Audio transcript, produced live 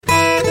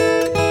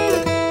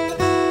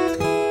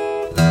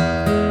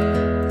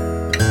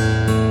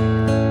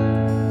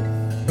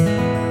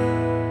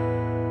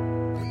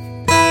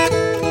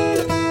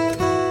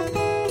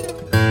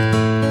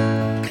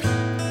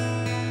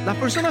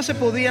personas se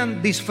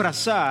podían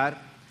disfrazar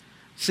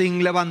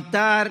sin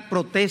levantar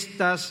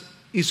protestas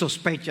y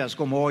sospechas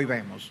como hoy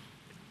vemos.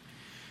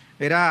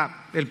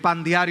 Era el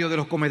pan diario de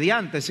los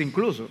comediantes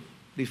incluso,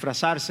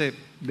 disfrazarse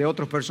de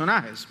otros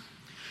personajes.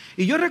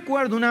 Y yo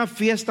recuerdo una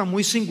fiesta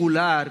muy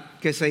singular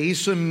que se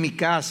hizo en mi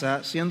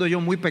casa, siendo yo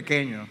muy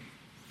pequeño.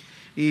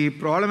 Y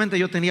probablemente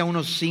yo tenía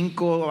unos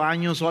 5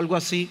 años o algo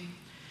así,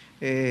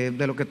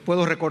 de lo que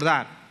puedo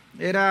recordar.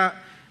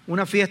 Era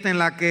una fiesta en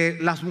la que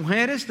las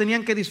mujeres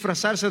tenían que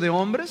disfrazarse de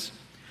hombres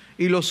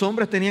y los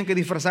hombres tenían que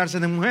disfrazarse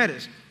de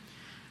mujeres.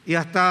 Y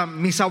hasta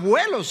mis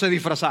abuelos se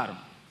disfrazaron.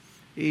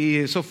 Y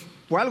eso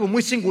fue algo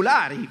muy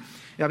singular.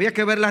 Y había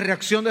que ver la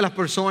reacción de las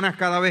personas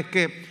cada vez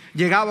que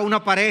llegaba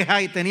una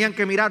pareja y tenían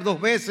que mirar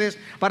 2 veces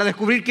para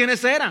descubrir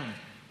quiénes eran.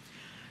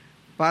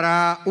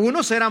 Para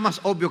unos era más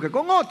obvio que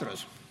con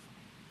otros.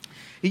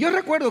 Y yo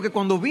recuerdo que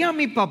cuando vi a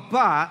mi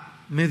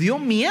papá, me dio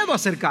miedo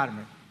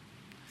acercarme.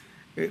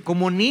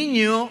 Como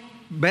niño,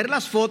 ver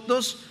las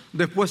fotos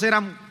después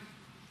era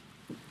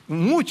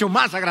mucho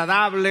más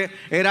agradable,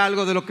 era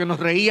algo de lo que nos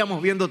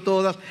reíamos viendo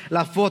todas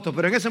las fotos,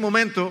 pero en ese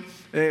momento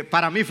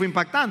para mí fue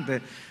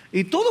impactante.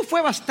 Y todo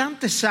fue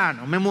bastante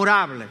sano,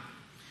 memorable.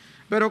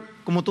 Pero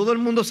como todo el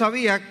mundo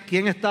sabía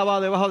quién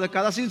estaba debajo de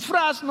cada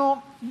disfraz,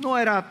 no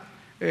era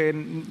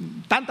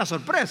tanta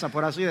sorpresa,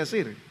 por así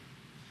decir.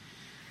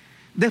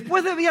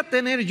 Después debía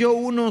tener yo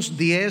unos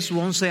 10 u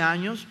 11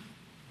 años,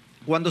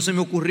 cuando se me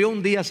ocurrió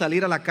un día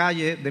salir a la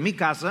calle de mi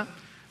casa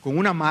con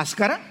una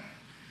máscara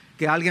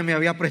que alguien me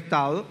había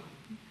prestado,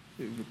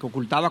 que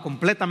ocultaba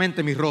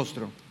completamente mi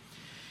rostro,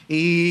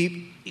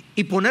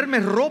 y ponerme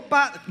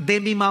ropa de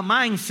mi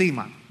mamá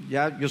encima.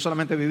 Ya yo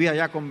solamente vivía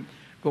allá con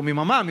mi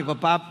mamá, mi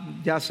papá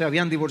ya se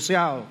habían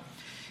divorciado.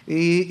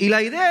 Y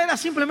la idea era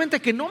simplemente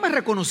que no me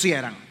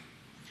reconocieran.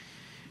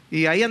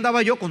 Y ahí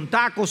andaba yo con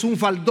tacos, un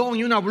faldón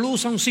y una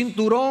blusa, un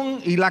cinturón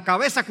y la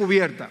cabeza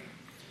cubierta.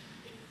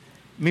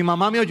 Mi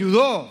mamá me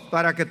ayudó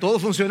para que todo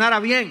funcionara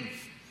bien.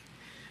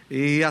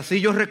 Y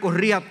así yo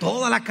recorría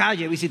toda la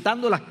calle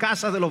visitando las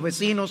casas de los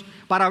vecinos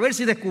para ver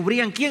si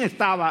descubrían quién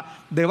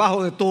estaba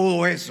debajo de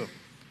todo eso.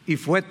 Y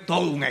fue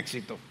todo un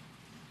éxito.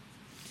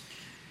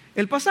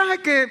 El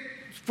pasaje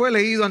que fue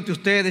leído ante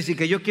ustedes y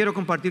que yo quiero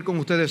compartir con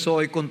ustedes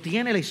hoy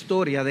contiene la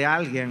historia de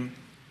alguien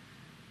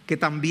que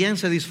también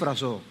se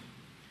disfrazó,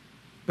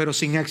 pero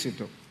sin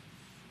éxito.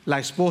 La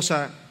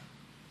esposa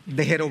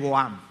de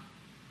Jeroboam.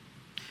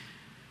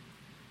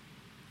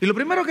 Y lo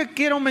primero que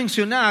quiero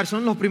mencionar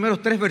son los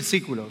primeros 3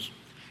 versículos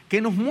que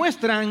nos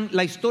muestran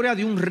la historia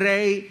de un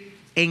rey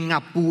en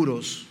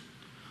apuros.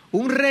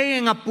 Un rey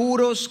en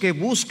apuros que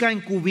busca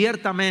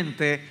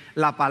encubiertamente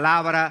la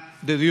palabra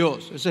de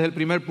Dios. Ese es el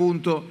primer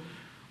punto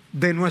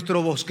de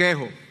nuestro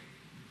bosquejo.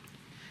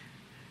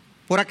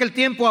 Por aquel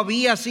tiempo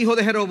Abías, hijo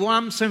de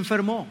Jeroboam, se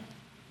enfermó.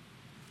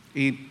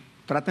 Y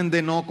traten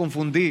de no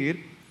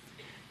confundir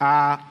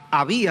a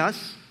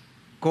Abías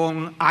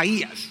con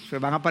Ahías. Se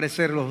van a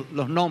aparecer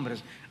los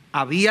nombres.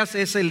 Abías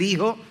es el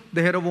hijo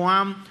de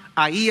Jeroboam,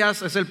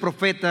 Ahías es el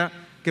profeta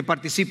que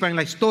participa en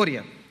la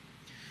historia.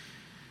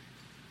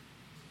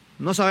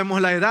 No sabemos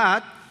la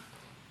edad,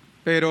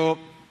 pero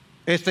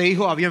este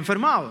hijo había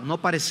enfermado, no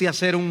parecía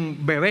ser un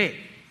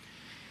bebé.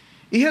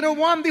 Y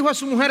Jeroboam dijo a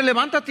su mujer: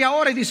 levántate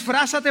ahora y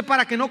disfrázate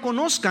para que no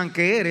conozcan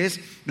que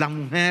eres la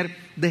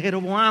mujer de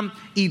Jeroboam,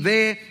 y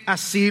ve a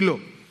Silo.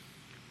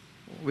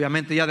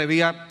 Obviamente ella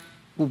debía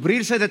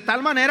cubrirse de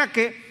tal manera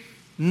que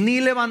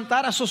ni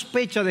levantara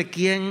sospecha de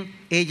quién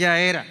ella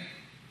era.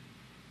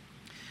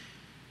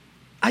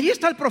 Ahí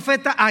está el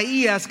profeta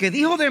Ahías, que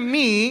dijo de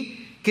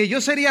mí que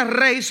yo sería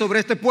rey sobre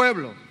este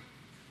pueblo.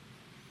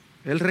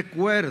 Él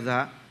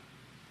recuerda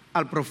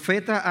al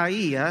profeta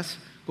Ahías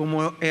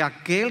como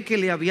aquel que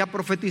le había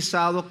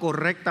profetizado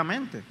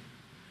correctamente,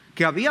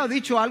 que había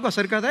dicho algo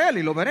acerca de él,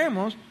 y lo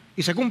veremos,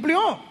 y se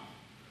cumplió.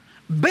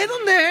 Ve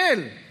donde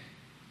él.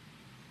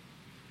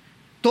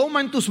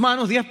 Toma en tus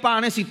manos 10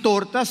 panes y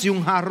tortas y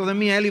un jarro de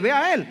miel, y ve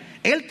a él.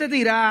 Él te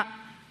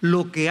dirá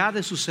lo que ha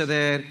de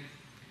suceder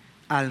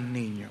al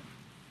niño.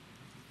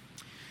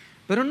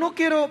 Pero no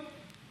quiero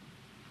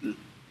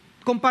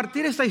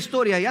compartir esta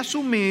historia y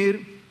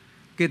asumir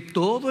que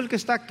todo el que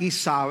está aquí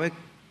sabe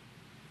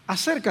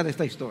acerca de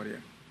esta historia.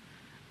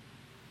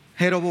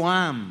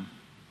 Jeroboam,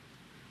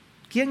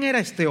 ¿quién era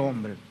este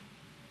hombre?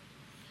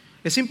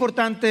 Es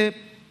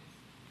importante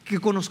que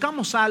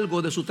conozcamos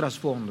algo de su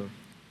trasfondo.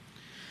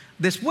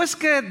 Después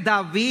que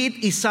David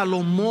y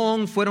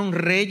Salomón fueron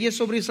reyes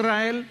sobre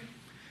Israel,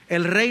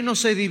 el reino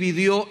se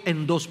dividió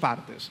en 2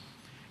 partes.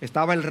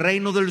 Estaba el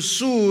reino del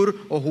sur,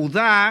 o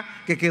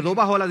Judá, que quedó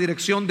bajo la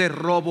dirección de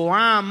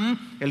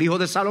Roboam, el hijo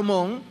de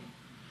Salomón.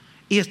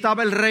 Y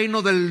estaba el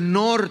reino del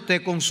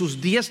norte con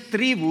sus 10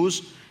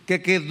 tribus,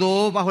 que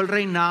quedó bajo el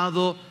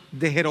reinado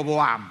de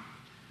Jeroboam.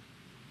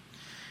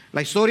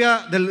 La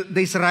historia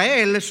de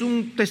Israel es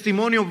un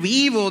testimonio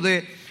vivo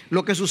de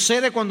lo que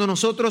sucede cuando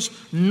nosotros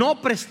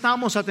no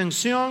prestamos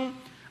atención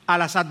a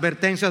las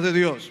advertencias de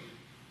Dios.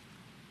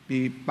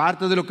 Y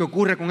parte de lo que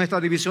ocurre con esta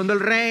división del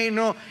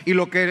reino y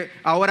lo que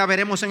ahora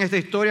veremos en esta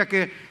historia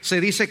que se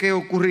dice que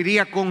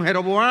ocurriría con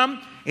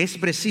Jeroboam es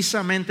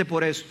precisamente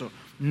por esto.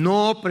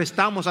 No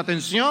prestamos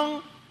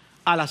atención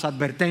a las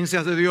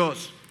advertencias de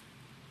Dios.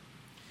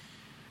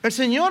 El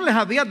Señor les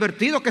había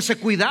advertido que se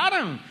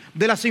cuidaran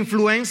de las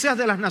influencias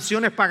de las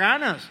naciones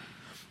paganas.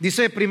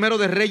 Dice Primero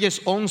de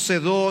Reyes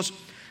 11:2,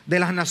 de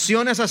las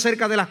naciones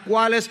acerca de las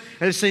cuales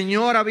el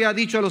Señor había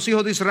dicho a los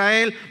hijos de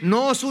Israel: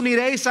 no os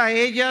uniréis a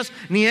ellas,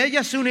 ni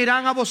ellas se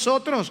unirán a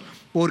vosotros,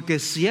 porque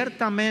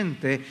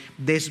ciertamente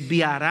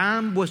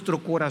desviarán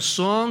vuestro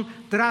corazón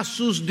tras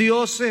sus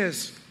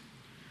dioses.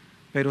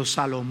 Pero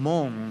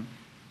Salomón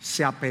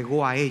se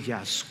apegó a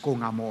ellas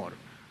con amor.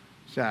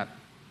 O sea,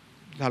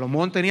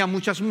 Salomón tenía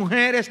muchas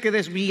mujeres que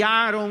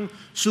desviaron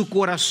su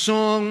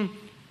corazón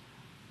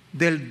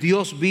del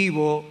Dios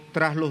vivo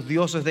tras los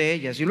dioses de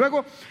ellas. Y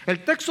luego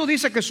el texto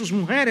dice que sus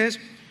mujeres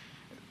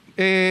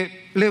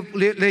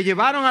le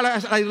llevaron a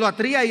la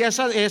idolatría y a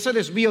ese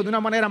desvío de una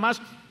manera más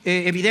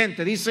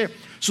evidente. Dice: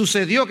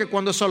 sucedió que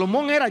cuando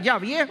Salomón era ya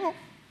viejo,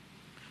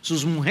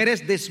 sus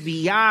mujeres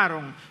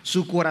desviaron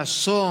su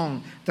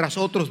corazón tras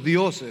otros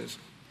dioses.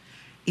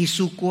 Y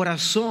su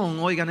corazón,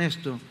 oigan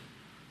esto,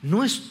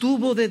 no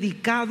estuvo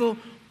dedicado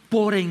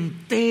por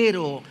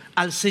entero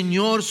al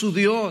Señor su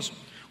Dios,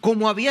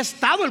 como había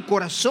estado el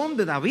corazón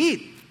de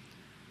David.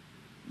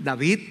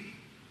 David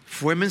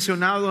fue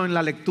mencionado en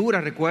la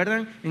lectura,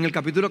 ¿recuerdan? En el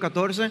capítulo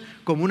 14,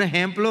 como un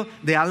ejemplo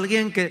de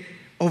alguien que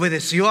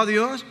obedeció a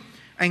Dios.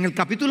 En el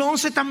capítulo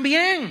 11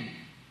 también,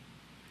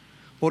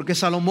 porque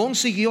Salomón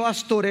siguió a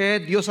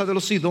Astoret, diosa de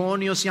los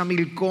sidonios, y a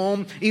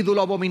Milcom,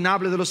 ídolo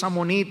abominable de los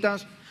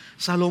amonitas.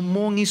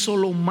 Salomón hizo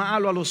lo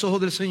malo a los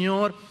ojos del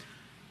Señor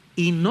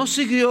y no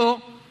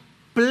siguió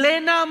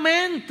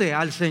plenamente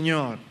al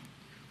Señor,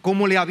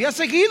 como le había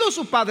seguido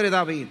su padre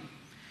David.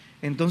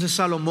 Entonces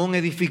Salomón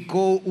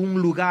edificó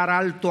un lugar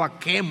alto a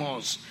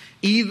Quemos,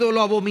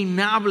 ídolo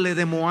abominable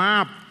de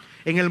Moab,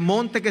 en el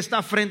monte que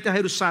está frente a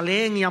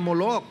Jerusalén, y a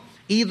Moloc,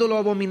 ídolo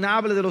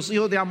abominable de los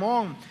hijos de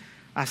Amón.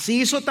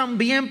 Así hizo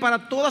también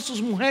para todas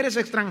sus mujeres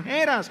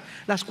extranjeras,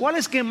 las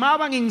cuales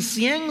quemaban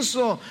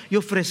incienso y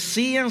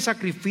ofrecían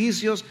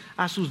sacrificios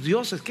a sus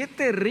dioses. ¡Qué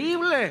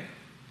terrible!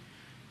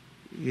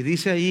 Y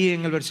dice ahí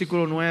en el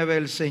versículo 9: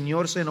 el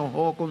Señor se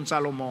enojó con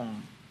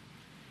Salomón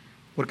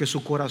porque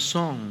su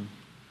corazón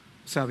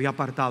se había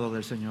apartado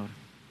del Señor.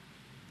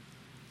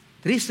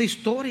 Triste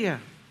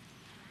historia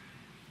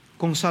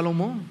con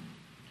Salomón.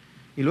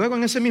 Y luego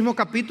en ese mismo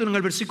capítulo, en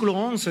el versículo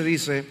 11,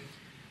 dice: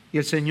 y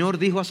el Señor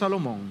dijo a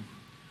Salomón: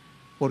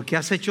 ¿por qué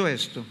has hecho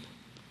esto?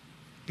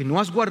 Y no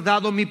has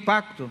guardado mi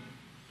pacto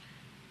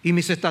y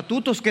mis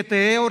estatutos que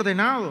te he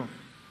ordenado.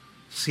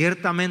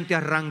 Ciertamente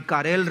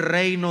arrancaré el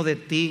reino de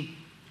ti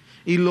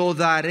y lo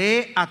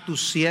daré a tu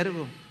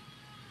siervo.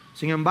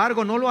 Sin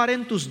embargo, no lo haré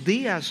en tus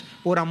días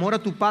por amor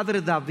a tu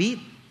padre David,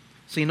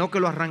 sino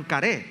que lo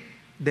arrancaré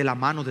de la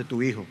mano de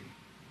tu hijo.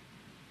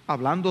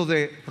 Hablando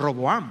de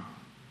Roboam.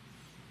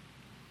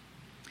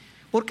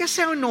 ¿Por qué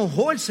se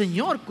enojó el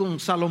Señor con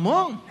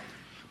Salomón?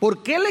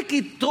 ¿Por qué le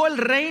quitó el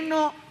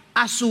reino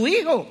a su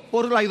hijo?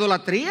 Por la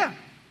idolatría,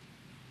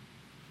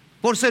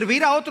 por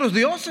servir a otros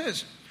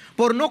dioses,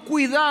 por no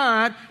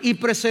cuidar y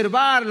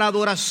preservar la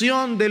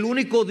adoración del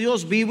único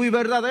Dios vivo y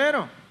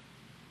verdadero.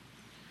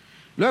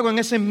 Luego en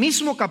ese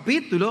mismo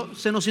capítulo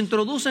se nos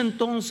introduce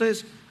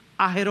entonces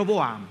a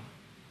Jeroboam,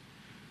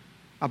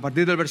 a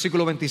partir del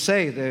versículo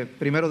 26 de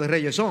Primero de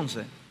Reyes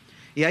 11.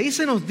 Y ahí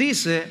se nos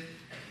dice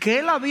que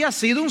él había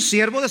sido un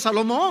siervo de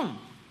Salomón,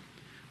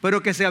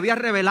 pero que se había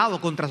rebelado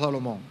contra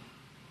Salomón.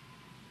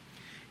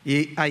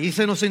 Y ahí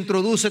se nos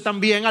introduce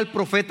también al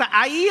profeta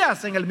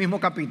Ahías en el mismo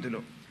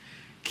capítulo,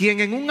 quien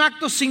en un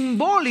acto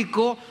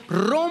simbólico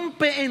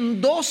rompe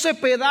en 12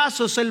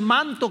 pedazos el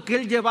manto que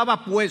él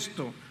llevaba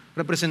puesto,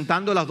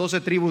 representando las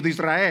 12 tribus de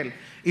Israel,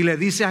 y le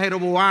dice a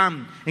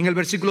Jeroboam en el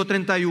versículo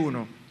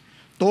 31: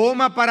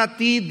 toma para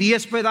ti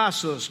 10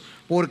 pedazos,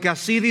 porque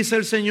así dice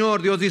el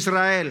Señor, Dios de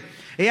Israel: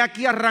 he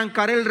aquí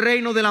arrancaré el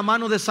reino de la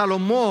mano de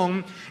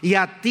Salomón, y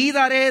a ti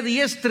daré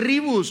 10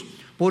 tribus,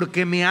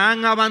 porque me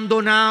han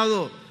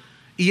abandonado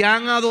y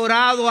han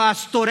adorado a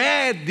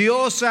Astoret,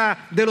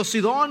 diosa de los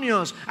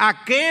sidonios,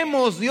 a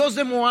Quemos, dios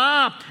de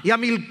Moab, y a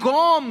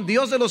Milcom,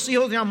 dios de los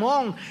hijos de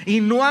Amón,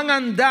 y no han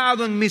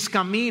andado en mis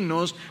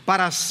caminos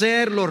para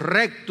hacer lo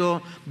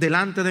recto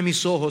delante de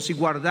mis ojos y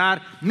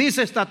guardar mis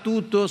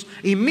estatutos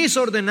y mis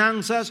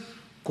ordenanzas,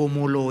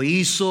 como lo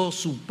hizo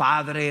su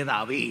padre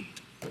David.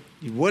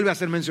 Y vuelve a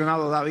ser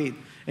mencionado David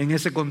en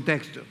ese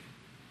contexto.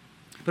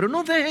 Pero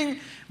no dejen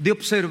de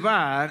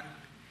observar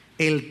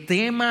el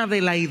tema de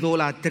la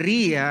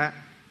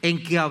idolatría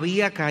en que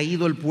había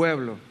caído el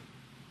pueblo,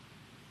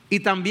 y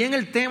también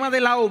el tema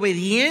de la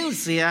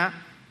obediencia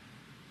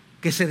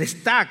que se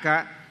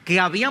destaca que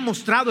había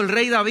mostrado el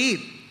rey David,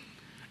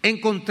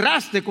 en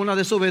contraste con la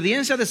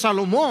desobediencia de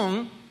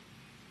Salomón,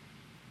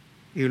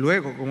 y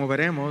luego, como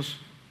veremos,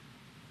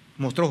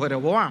 mostró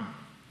Jeroboam.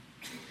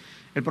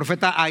 El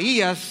profeta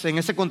Ahías en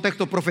ese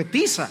contexto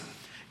profetiza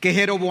que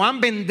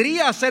Jeroboam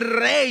vendría a ser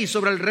rey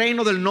sobre el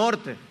reino del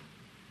norte.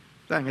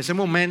 O sea, en ese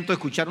momento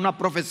escuchar una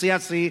profecía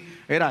así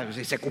era: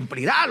 si se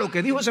cumplirá lo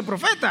que dijo ese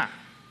profeta.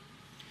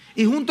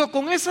 Y junto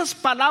con esas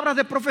palabras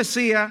de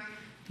profecía,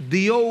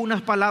 dio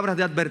unas palabras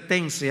de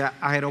advertencia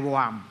a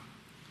Jeroboam.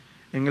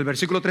 En el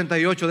versículo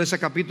 38 de ese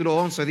capítulo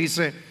 11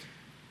 dice: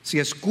 si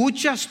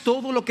escuchas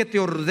todo lo que te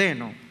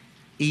ordeno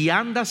y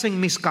andas en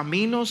mis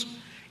caminos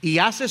y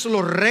haces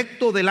lo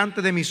recto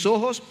delante de mis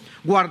ojos,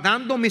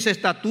 guardando mis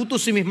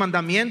estatutos y mis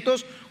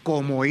mandamientos,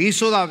 como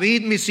hizo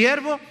David mi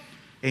siervo,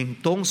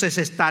 entonces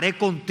estaré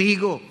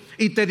contigo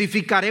y te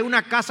edificaré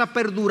una casa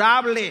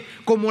perdurable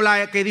como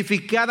la que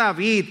edifiqué a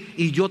David,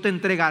 y yo te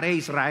entregaré a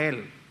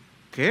Israel.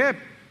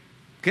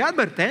 ¿Qué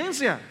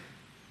advertencia?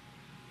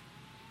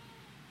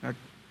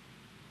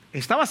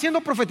 Estaba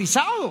siendo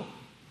profetizado.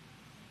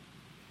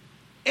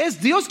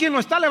 Es Dios quien lo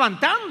está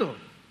levantando.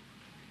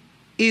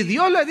 Y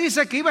Dios le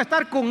dice que iba a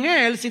estar con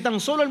él si tan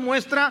solo él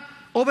muestra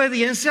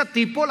obediencia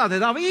tipo la de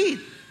David.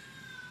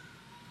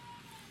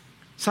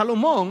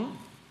 Salomón,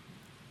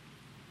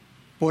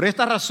 por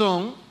esta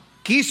razón,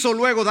 quiso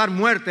luego dar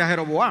muerte a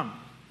Jeroboam.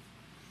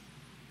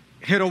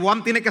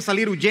 Jeroboam tiene que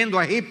salir huyendo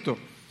a Egipto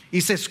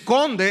y se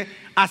esconde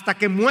hasta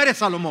que muere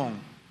Salomón.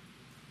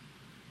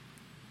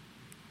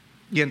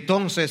 Y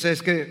entonces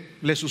es que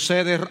le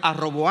sucede a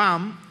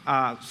Roboam,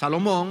 a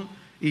Salomón,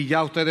 y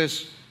ya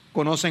ustedes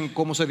conocen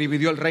cómo se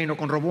dividió el reino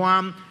con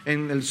Roboam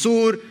en el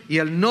sur y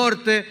el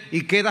norte,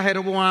 y queda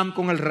Jeroboam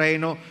con el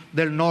reino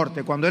del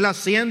norte. Cuando él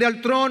asciende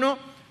al trono,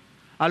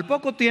 al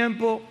poco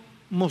tiempo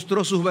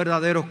mostró sus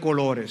verdaderos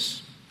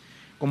colores.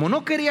 Como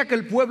no quería que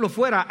el pueblo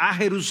fuera a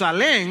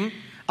Jerusalén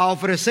a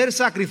ofrecer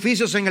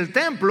sacrificios en el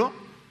templo,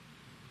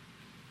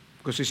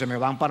 porque si se me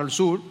van para el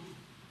sur,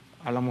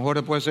 a lo mejor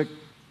después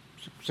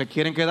se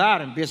quieren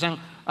quedar,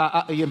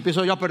 y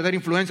empiezo yo a perder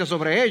influencia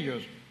sobre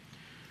ellos.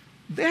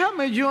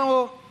 Déjame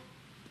yo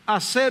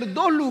hacer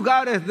 2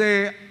 lugares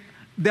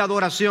de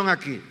adoración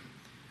aquí.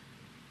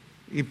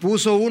 Y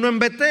puso uno en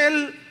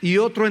Betel y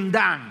otro en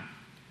Dan.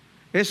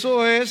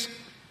 Eso es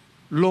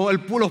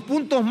los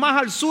puntos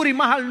más al sur y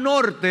más al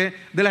norte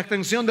de la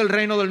extensión del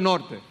reino del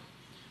norte.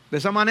 De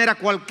esa manera,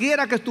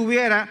 cualquiera que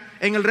estuviera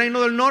en el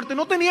reino del norte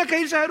no tenía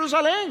que irse a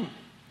Jerusalén,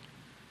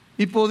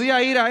 y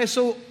podía ir a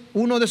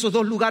uno de esos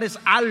 2 lugares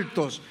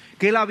altos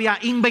que él había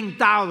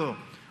inventado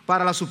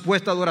para la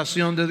supuesta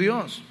adoración de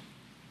Dios.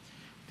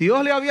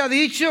 Dios le había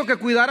dicho que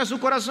cuidara su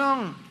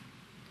corazón.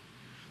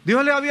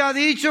 Dios le había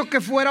dicho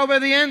que fuera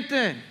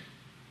obediente.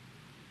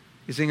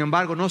 Y sin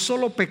embargo, no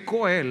solo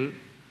pecó él,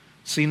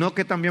 sino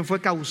que también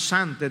fue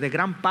causante de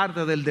gran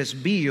parte del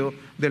desvío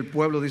del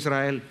pueblo de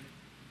Israel.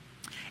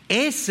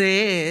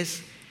 Ese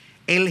es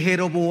el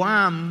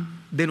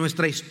Jeroboam de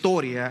nuestra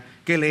historia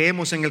que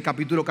leemos en el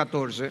capítulo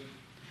 14,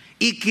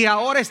 y que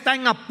ahora está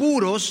en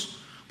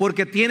apuros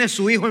porque tiene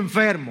su hijo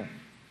enfermo.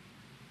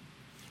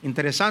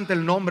 Interesante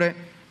el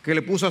nombre que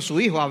le puso a su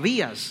hijo,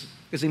 Abías,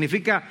 que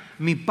significa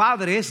mi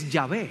padre es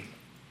Yahvé.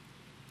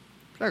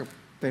 O sea,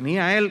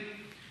 tenía él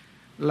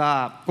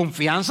la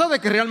confianza de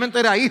que realmente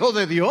era hijo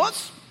de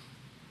Dios.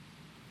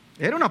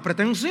 Era una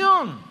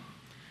pretensión,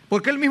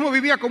 porque él mismo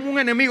vivía como un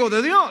enemigo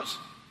de Dios.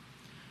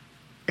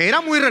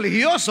 Era muy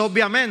religioso,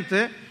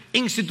 obviamente,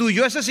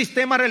 instituyó ese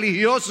sistema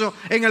religioso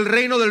en el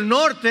reino del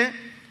norte,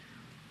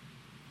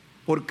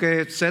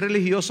 porque ser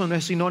religioso no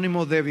es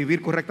sinónimo de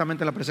vivir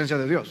correctamente en la presencia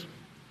de Dios.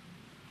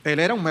 Él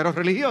era un mero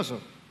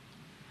religioso.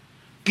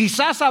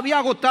 Quizás había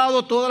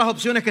agotado todas las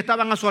opciones que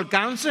estaban a su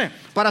alcance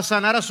para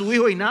sanar a su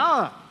hijo y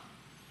nada.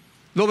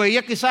 Lo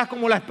veía quizás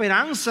como la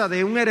esperanza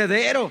de un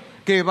heredero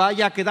que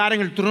vaya a quedar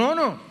en el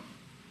trono.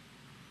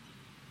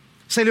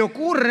 Se le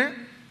ocurre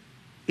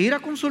ir a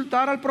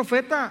consultar al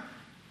profeta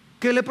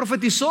que le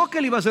profetizó que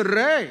él iba a ser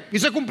rey, y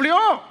se cumplió.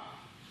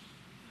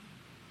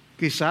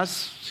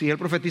 Quizás si él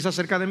profetiza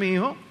acerca de mi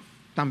hijo,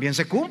 también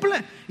se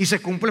cumple, y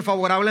se cumple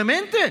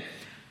favorablemente.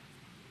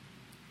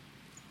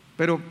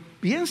 Pero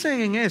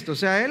piensen en esto, o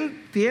sea,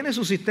 él tiene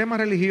su sistema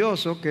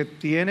religioso que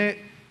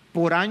tiene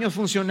por años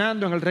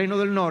funcionando en el reino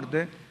del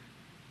norte,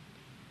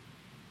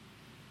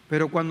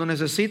 pero cuando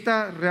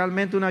necesita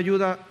realmente una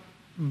ayuda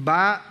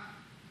va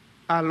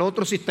al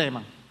otro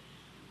sistema.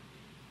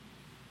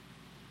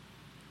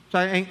 O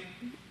sea,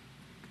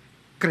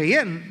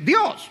 creía en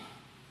Dios,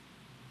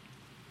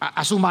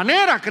 a su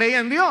manera creía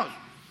en Dios,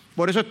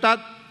 por eso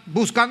está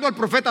buscando al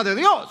profeta de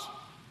Dios.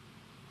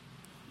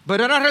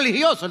 Pero era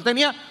religioso, él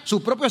tenía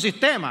su propio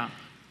sistema.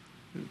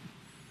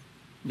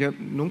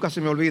 Nunca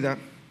se me olvida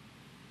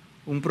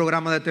un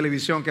programa de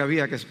televisión que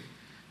había que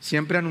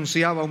siempre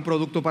anunciaba un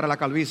producto para la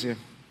calvicie.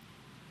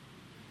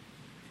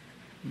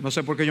 No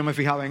sé por qué yo me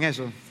fijaba en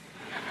eso.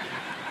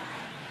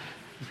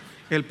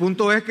 El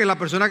punto es que la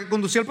persona que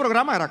conducía el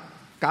programa era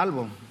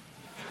calvo.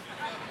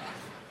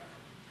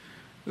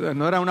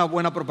 No era una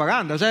buena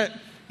propaganda. O sea,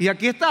 y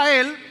aquí está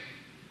él,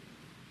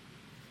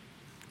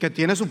 que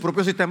tiene su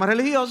propio sistema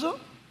religioso,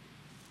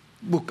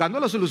 buscando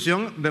la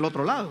solución del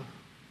otro lado.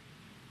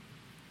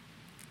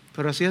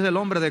 Pero así es el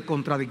hombre de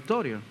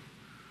contradictorio.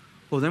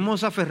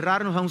 Podemos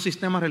aferrarnos a un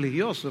sistema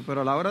religioso,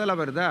 pero a la hora de la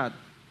verdad,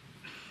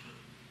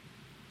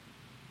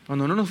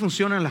 cuando no nos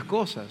funcionan las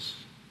cosas,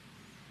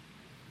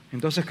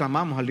 entonces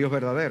clamamos al Dios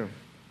verdadero.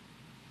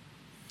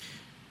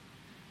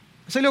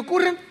 se le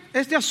ocurre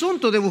este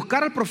asunto de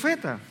buscar al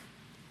profeta,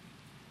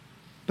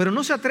 pero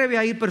no se atreve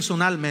a ir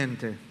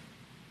personalmente,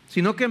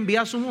 sino que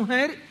envía a su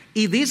mujer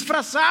y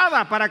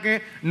disfrazada para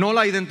que no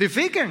la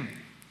identifiquen.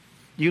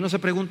 Y uno se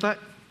pregunta,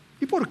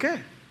 ¿y por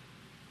qué?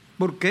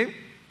 ¿Por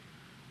qué?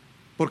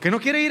 ¿Por qué no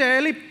quiere ir a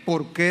él y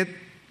por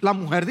qué la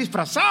mujer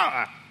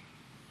disfrazada?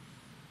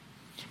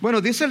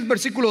 Bueno, dice el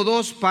versículo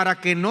 2, para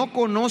que no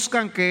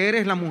conozcan que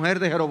eres la mujer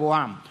de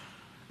Jeroboam.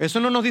 Eso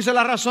no nos dice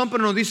la razón,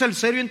 pero nos dice el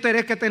serio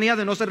interés que tenía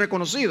de no ser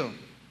reconocido.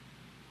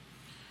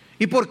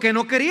 ¿Y por qué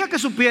no quería que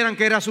supieran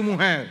que era su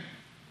mujer?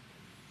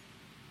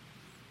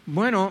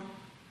 Bueno,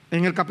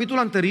 en el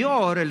capítulo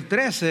anterior, el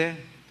 13,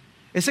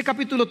 ese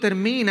capítulo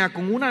termina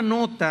con una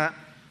nota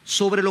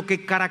sobre lo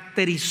que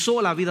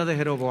caracterizó la vida de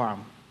Jeroboam.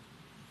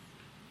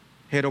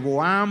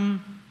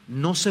 Jeroboam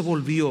no se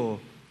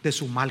volvió de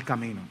su mal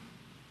camino.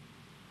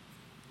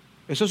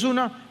 Eso es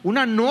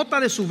una nota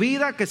de su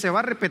vida que se va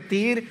a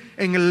repetir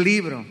en el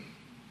libro.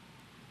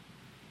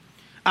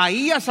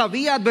 Ahías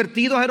había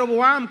advertido a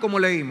Jeroboam, como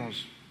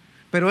leímos,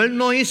 pero él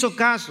no hizo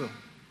caso.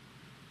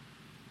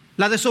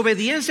 La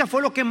desobediencia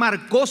fue lo que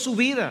marcó su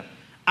vida.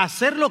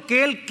 Hacer lo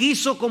que él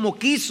quiso como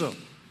quiso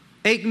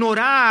e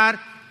ignorar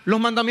los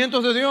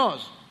mandamientos de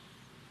Dios.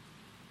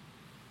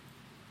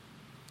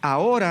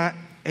 Ahora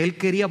él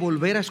quería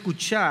volver a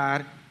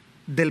escuchar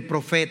del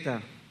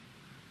profeta,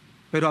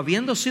 pero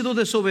habiendo sido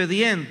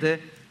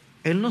desobediente,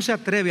 él no se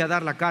atreve a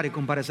dar la cara y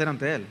comparecer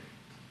ante él.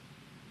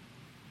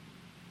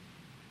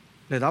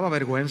 Le daba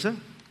vergüenza.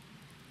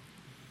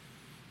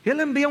 Y él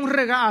envía un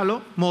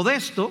regalo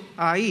modesto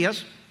a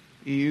Ahías,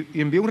 y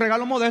envía un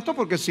regalo modesto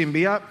porque si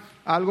envía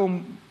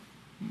algo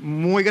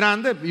muy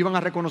grande iban a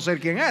reconocer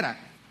quién era.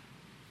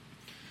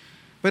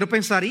 Pero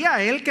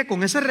pensaría él que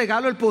con ese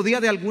regalo él podía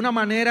de alguna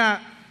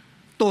manera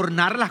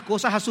tornar las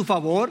cosas a su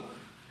favor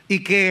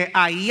y que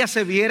Ahías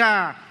se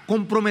viera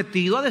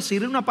comprometido a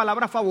decirle una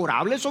palabra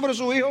favorable sobre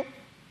su hijo.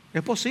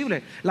 Es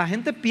posible. La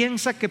gente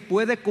piensa que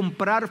puede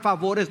comprar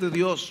favores de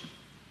Dios.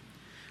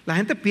 La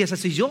gente piensa,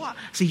 si yo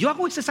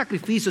hago ese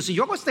sacrificio, si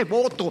yo hago este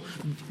voto,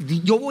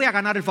 yo voy a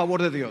ganar el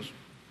favor de Dios.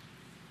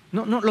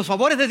 No, los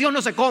favores de Dios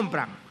no se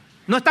compran,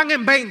 no están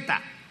en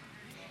venta.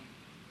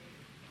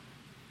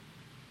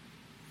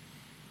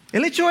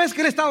 El hecho es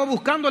que él estaba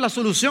buscando la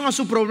solución a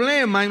su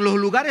problema en los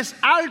lugares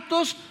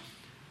altos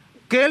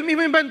que él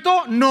mismo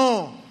inventó.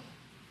 No,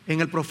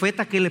 en el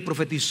profeta que le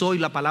profetizó y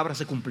la palabra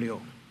se cumplió.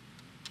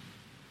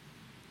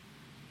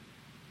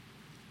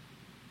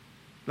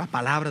 La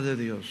palabra de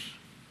Dios.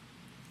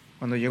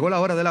 Cuando llegó la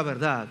hora de la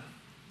verdad,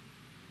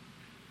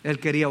 él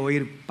quería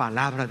oír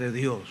palabra de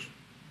Dios.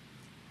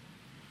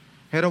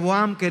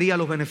 Jeroboam quería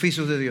los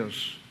beneficios de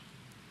Dios,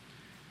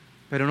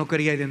 pero no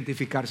quería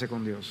identificarse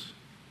con Dios.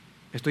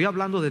 Estoy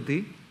hablando de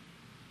ti.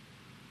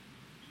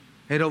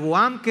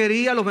 Jeroboam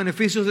quería los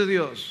beneficios de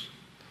Dios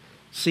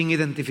sin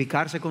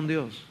identificarse con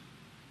Dios.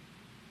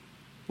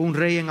 Un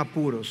rey en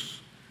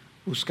apuros,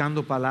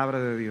 buscando palabra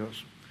de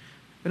Dios.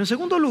 Pero en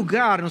segundo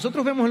lugar,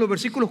 nosotros vemos en los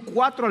versículos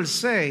 4 al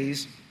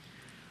 6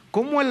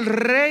 cómo el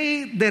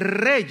rey de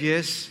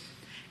reyes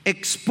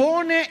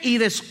expone y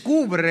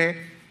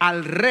descubre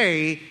al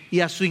rey y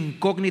a su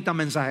incógnita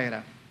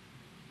mensajera.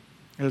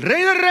 El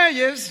rey de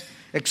reyes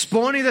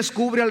expone y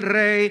descubre al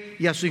rey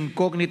y a su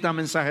incógnita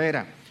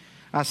mensajera.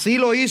 Así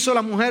lo hizo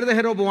la mujer de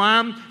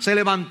Jeroboam, se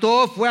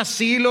levantó, fue a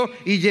Silo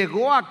y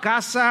llegó a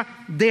casa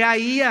de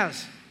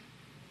Ahías.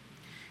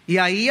 Y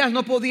Ahías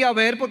no podía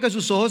ver porque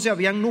sus ojos se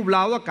habían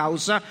nublado a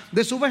causa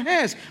de su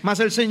vejez. Mas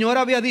el Señor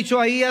había dicho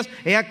a Ahías: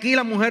 he aquí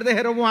la mujer de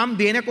Jeroboam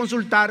viene a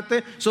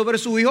consultarte sobre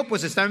su hijo,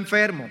 pues está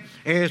enfermo.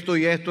 Esto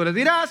y esto le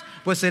dirás,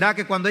 pues será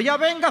que cuando ella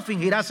venga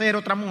fingirá ser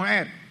otra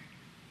mujer.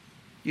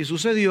 Y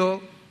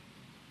sucedió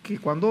que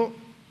cuando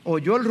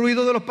oyó el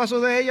ruido de los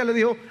pasos de ella, le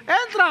dijo: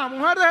 entra,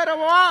 mujer de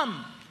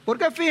Jeroboam, ¿por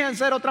qué fingen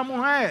ser otra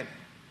mujer?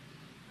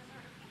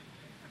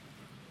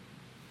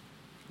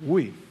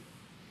 Uy.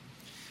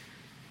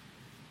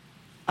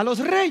 A los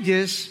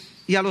reyes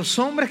y a los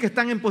hombres que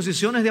están en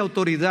posiciones de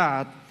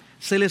autoridad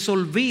se les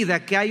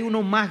olvida que hay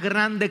uno más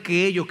grande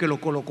que ellos que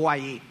lo colocó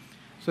allí.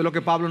 Eso es lo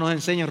que Pablo nos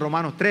enseña en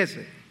Romanos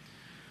 13.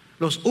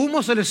 Los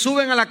humos se les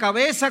suben a la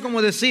cabeza,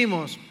 como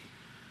decimos.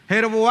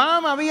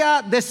 Jeroboam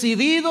había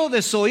decidido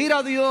desoír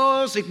a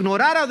Dios,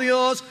 ignorar a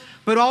Dios,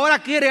 pero ahora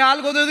quiere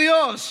algo de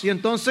Dios y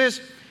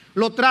entonces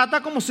lo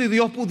trata como si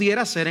Dios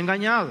pudiera ser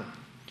engañado.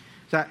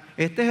 O sea,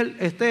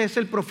 este es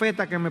el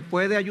profeta que me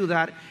puede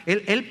ayudar.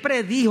 Él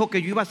predijo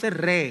que yo iba a ser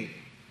rey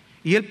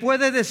y él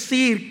puede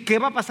decir qué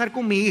va a pasar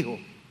con mi hijo,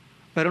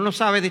 pero no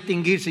sabe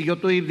distinguir si yo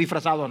estoy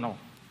disfrazado o no.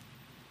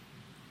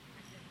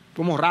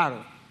 Como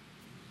raro.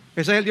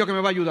 Ese es el Dios que me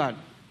va a ayudar.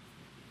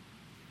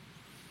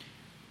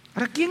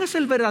 Ahora, ¿quién es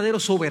el verdadero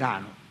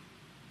soberano?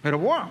 Pero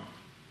bueno,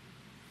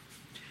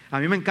 a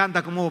mí me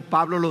encanta cómo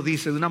Pablo lo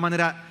dice de una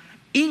manera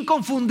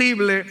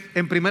inconfundible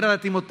en 1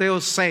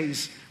 Timoteo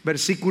 6,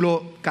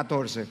 versículo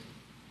 14.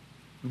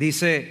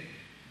 Dice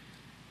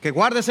que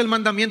guardes el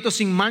mandamiento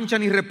sin mancha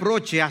ni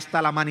reproche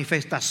hasta la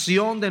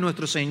manifestación de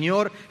nuestro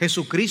Señor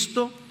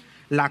Jesucristo,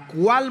 la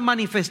cual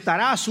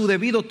manifestará a su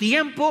debido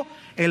tiempo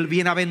el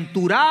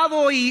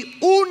bienaventurado y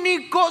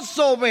único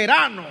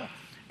soberano,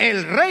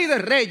 el Rey de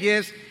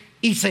Reyes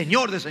y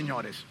Señor de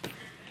Señores.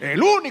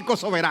 El único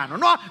soberano,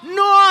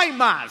 no hay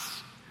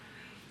más.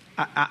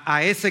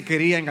 A ese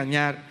quería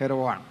engañar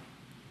Jeroboam.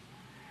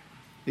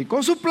 Y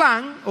con su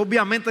plan,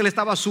 obviamente le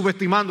estaba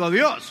subestimando a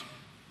Dios.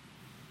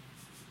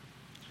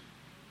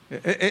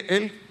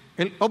 Él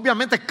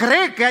obviamente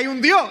cree que hay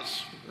un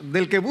Dios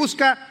del que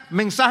busca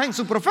mensaje en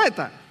su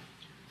profeta,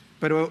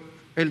 pero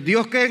el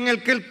Dios en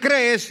el que él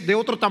cree es de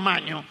otro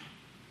tamaño,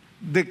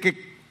 de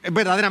que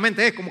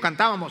verdaderamente es como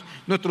cantábamos,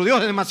 nuestro Dios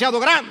es demasiado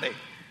grande.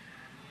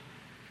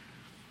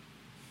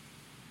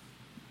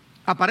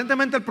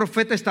 Aparentemente el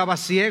profeta estaba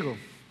ciego.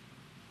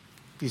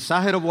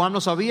 Quizás Jeroboam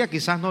lo sabía,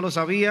 quizás no lo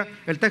sabía,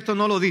 el texto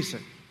no lo dice.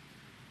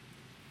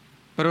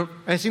 Pero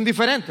es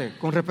indiferente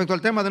con respecto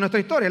al tema de nuestra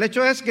historia. El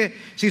hecho es que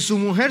si su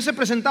mujer se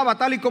presentaba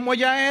tal y como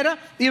ella era,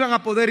 iban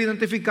a poder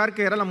identificar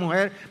que era la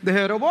mujer de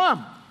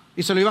Jeroboam.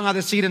 Y se lo iban a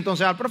decir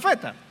entonces al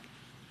profeta.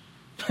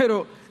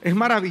 Pero es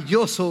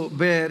maravilloso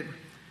ver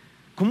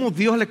cómo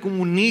Dios le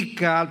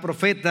comunica al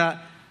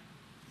profeta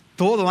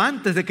todo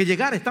antes de que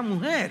llegara esta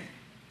mujer.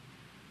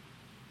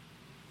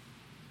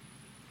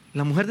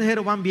 La mujer de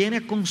Jeroboam viene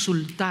a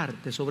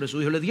consultarte sobre su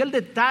hijo. Le dio el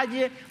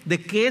detalle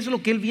de qué es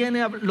lo que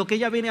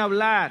ella viene a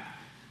hablar.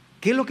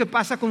 ¿Qué es lo que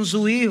pasa con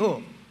su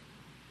hijo?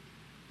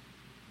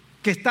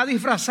 Que está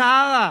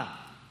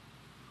disfrazada.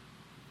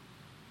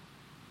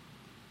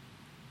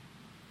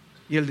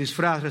 Y el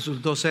disfraz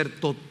resultó ser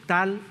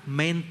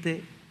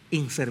totalmente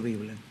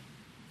inservible.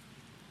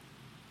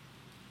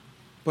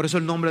 Por eso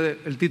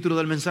el título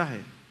del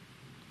mensaje: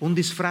 un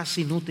disfraz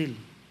inútil.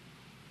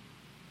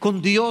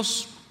 Con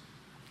Dios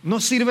no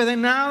sirve de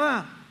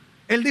nada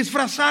el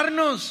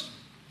disfrazarnos.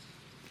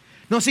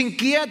 Nos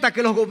inquieta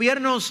que los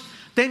gobiernos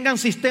tengan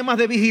sistemas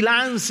de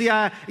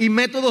vigilancia y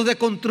métodos de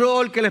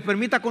control que les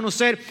permita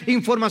conocer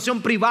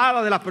información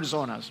privada de las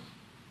personas.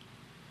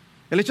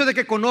 El hecho de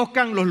que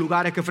conozcan los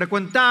lugares que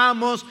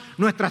frecuentamos,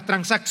 nuestras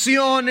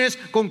transacciones,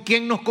 con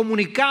quién nos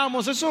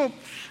comunicamos, eso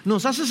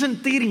nos hace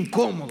sentir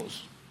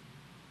incómodos.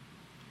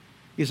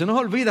 Y se nos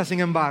olvida, sin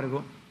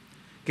embargo,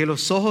 que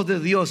los ojos de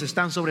Dios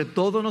están sobre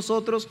todos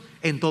nosotros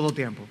en todo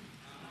tiempo.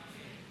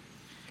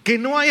 Que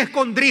no hay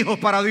escondrijos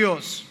para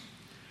Dios.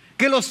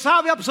 Que lo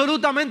sabe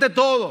absolutamente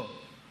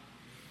todo.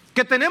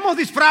 Que tenemos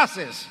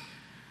disfraces,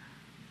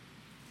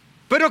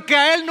 pero que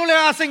a Él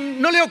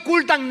no le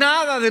ocultan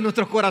nada de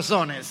nuestros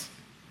corazones.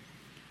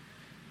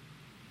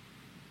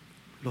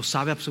 Lo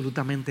sabe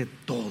absolutamente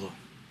todo.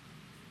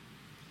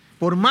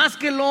 Por más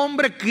que el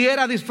hombre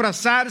quiera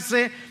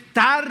disfrazarse,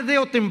 tarde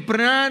o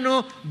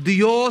temprano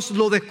Dios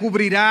lo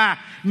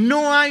descubrirá.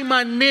 No hay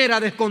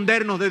manera de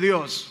escondernos de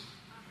Dios.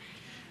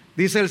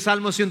 Dice el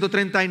Salmo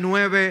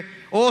 139: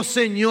 oh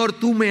Señor,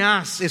 tú me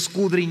has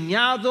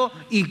escudriñado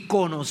y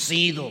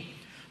conocido.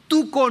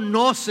 Tú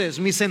conoces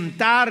mi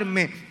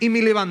sentarme y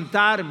mi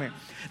levantarme.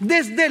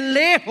 Desde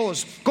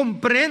lejos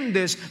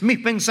comprendes mis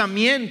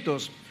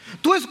pensamientos.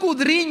 Tú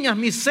escudriñas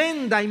mi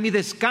senda y mi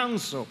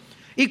descanso,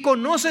 y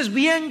conoces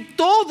bien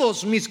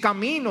todos mis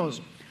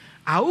caminos.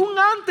 Aún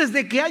antes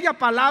de que haya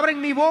palabra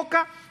en mi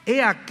boca,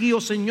 he aquí,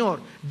 oh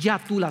Señor, ya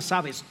tú la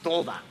sabes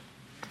toda.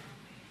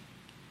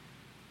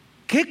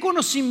 ¿Qué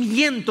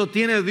conocimiento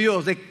tiene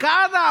Dios de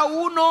cada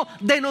uno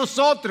de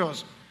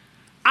nosotros?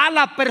 A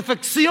la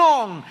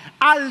perfección,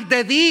 al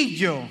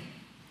dedillo.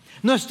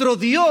 Nuestro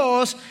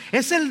Dios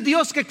es el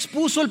Dios que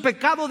expuso el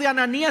pecado de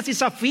Ananías y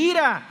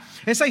Zafira.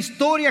 Esa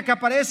historia que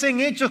aparece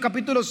en Hechos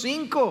capítulo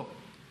 5.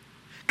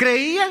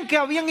 Creían que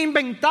habían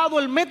inventado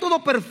el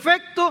método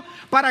perfecto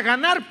para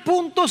ganar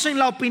puntos en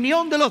la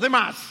opinión de los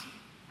demás.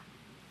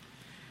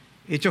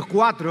 Hechos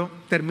 4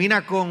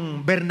 termina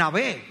con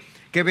Bernabé,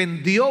 que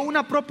vendió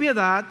una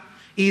propiedad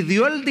y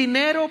dio el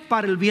dinero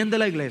para el bien de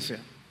la iglesia.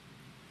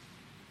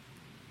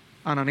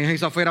 Ananías y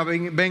Zafira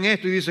ven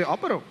esto y dicen: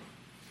 pero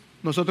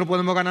nosotros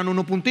podemos ganar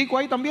unos punticos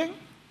ahí también.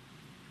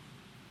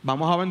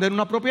 Vamos a vender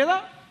una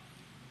propiedad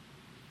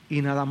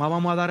y nada más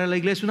vamos a dar a la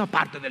iglesia una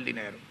parte del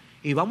dinero.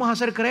 Y vamos a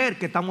hacer creer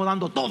que estamos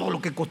dando todo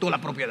lo que costó la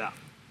propiedad.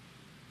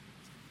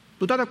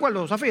 ¿Tú estás de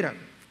acuerdo, Zafira?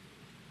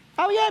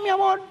 Está bien, mi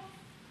amor.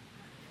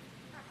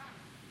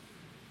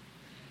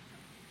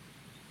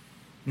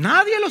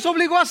 Nadie los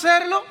obligó a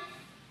hacerlo.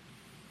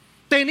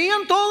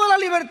 Tenían toda la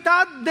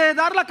libertad de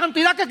dar la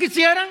cantidad que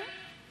quisieran.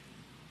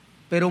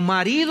 Pero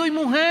marido y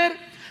mujer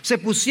se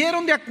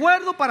pusieron de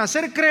acuerdo para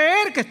hacer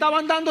creer que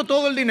estaban dando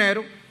todo el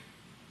dinero.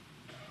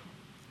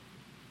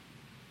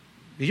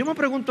 Y yo me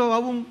pregunto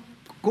aún,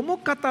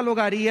 ¿cómo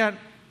catalogaría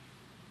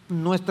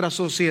nuestra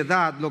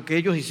sociedad lo que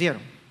ellos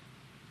hicieron?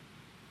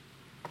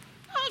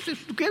 Si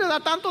tú quieres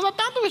dar tanto,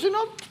 y si no,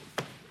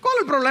 ¿cuál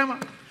es el problema?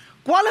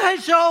 ¿Cuál es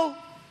el show?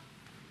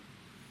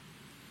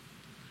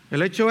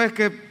 El hecho es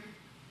que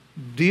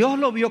Dios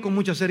lo vio con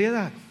mucha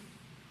seriedad.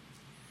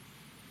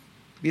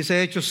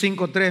 Dice Hechos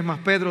 5:3: mas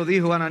Pedro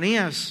dijo: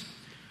 Ananías,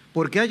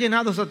 ¿por qué ha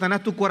llenado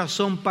Satanás tu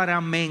corazón para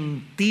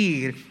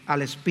mentir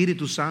al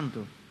Espíritu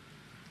Santo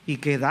y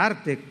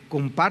quedarte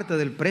con parte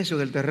del precio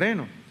del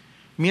terreno?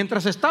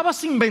 mientras estaba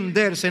sin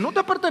venderse, no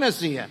te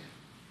pertenecía.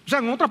 O sea,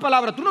 en otras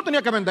palabras, tú no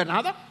tenías que vender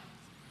nada.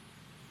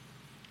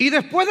 Y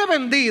después de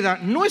vendida,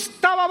 no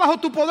estaba bajo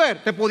tu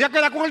poder. Te podías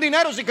quedar con el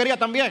dinero si querías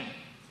también.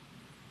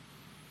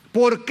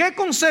 ¿Por qué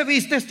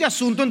concebiste este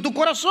asunto en tu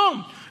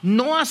corazón?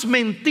 No has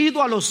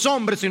mentido a los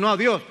hombres, sino a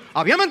Dios.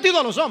 Había mentido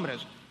a los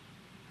hombres,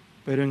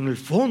 pero en el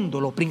fondo,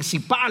 lo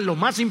principal, lo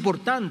más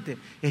importante,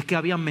 es que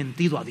habían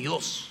mentido a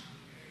Dios.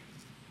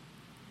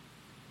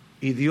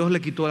 Y Dios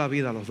le quitó la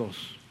vida a los dos.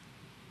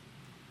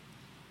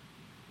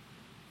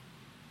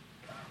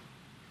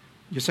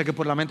 Yo sé que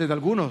por la mente de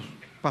algunos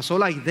pasó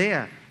la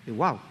idea de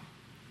wow,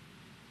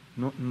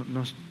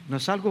 no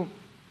es algo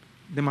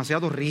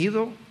demasiado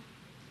rígido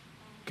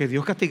que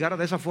Dios castigara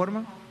de esa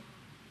forma.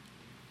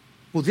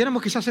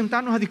 Pudiéramos quizás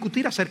sentarnos a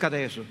discutir acerca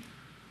de eso.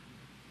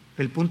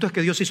 El punto es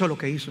que Dios hizo lo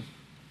que hizo.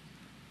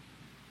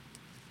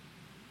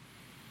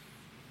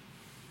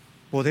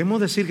 ¿Podemos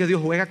decir que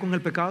Dios juega con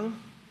el pecado?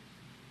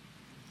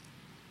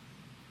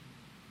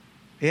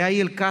 He ahí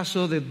el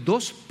caso de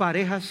dos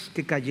parejas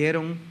que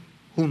cayeron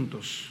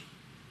juntos: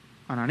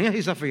 Ananías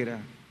y Zafira,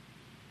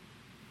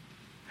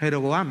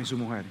 Jeroboam y su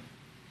mujer.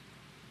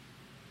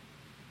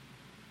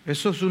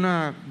 Eso es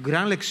una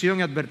gran lección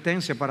y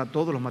advertencia para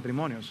todos los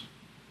matrimonios.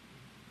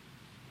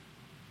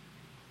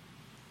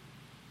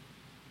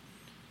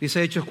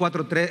 Dice Hebreos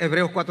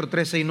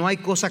 4:13, y no hay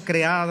cosa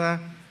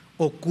creada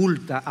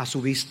oculta a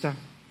su vista,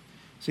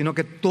 sino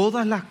que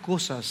todas las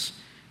cosas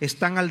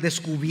están al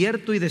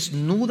descubierto y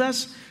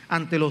desnudas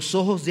ante los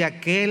ojos de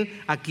aquel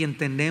a quien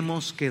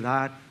tenemos que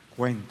dar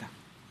cuenta.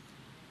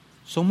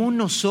 Somos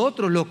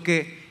nosotros los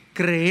que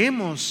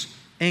creemos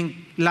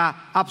en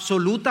la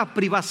absoluta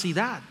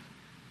privacidad,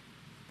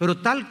 pero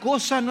tal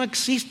cosa no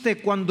existe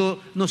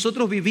cuando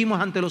nosotros vivimos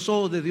ante los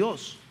ojos de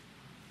Dios.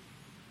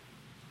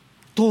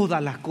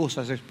 Todas las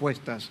cosas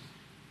expuestas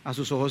a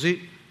sus ojos.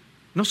 Y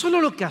no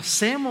solo lo que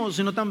hacemos,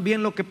 sino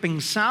también lo que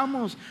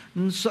pensamos,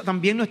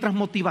 también nuestras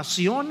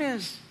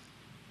motivaciones.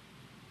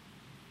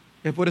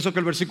 Es por eso que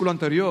el versículo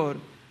anterior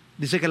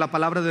dice que la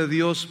palabra de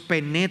Dios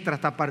penetra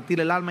hasta partir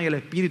el alma y el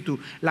espíritu,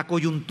 la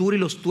coyuntura y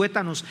los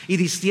tuétanos, y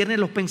discierne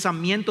los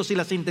pensamientos y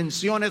las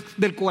intenciones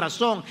del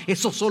corazón.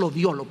 Eso solo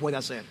Dios lo puede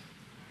hacer.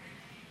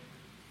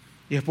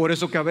 Y es por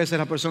eso que a veces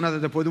las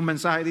personas después de un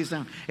mensaje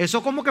dicen,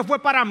 eso como que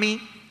fue para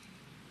mí.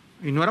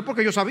 Y no era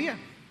porque yo sabía,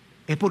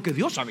 es porque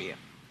Dios sabía.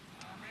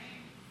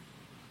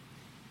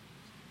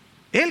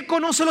 Él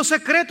conoce los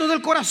secretos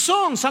del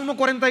corazón, Salmo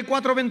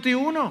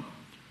 44:21.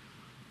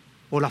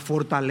 O la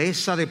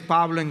fortaleza de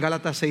Pablo en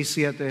Gálatas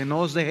 6:7. No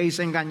os dejéis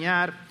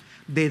engañar,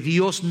 de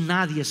Dios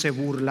nadie se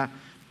burla,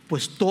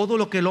 pues todo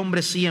lo que el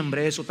hombre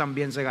siembre, eso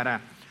también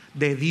segará.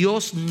 De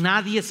Dios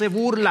nadie se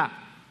burla.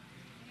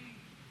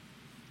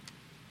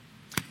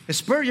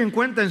 Spurgeon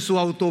cuenta en su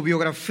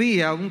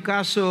autobiografía un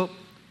caso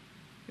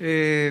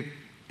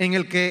en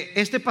el que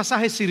este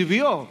pasaje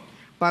sirvió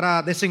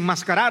para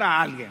desenmascarar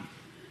a alguien.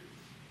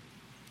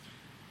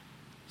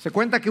 Se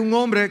cuenta que un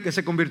hombre que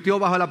se convirtió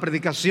bajo la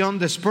predicación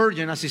de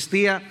Spurgeon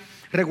asistía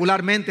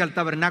regularmente al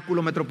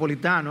tabernáculo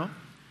metropolitano,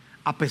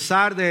 a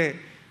pesar de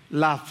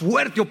la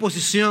fuerte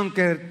oposición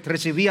que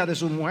recibía de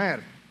su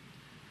mujer.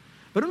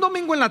 Pero un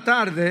domingo en la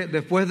tarde,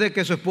 después de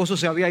que su esposo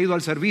se había ido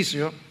al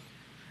servicio,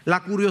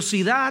 la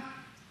curiosidad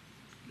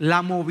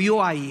la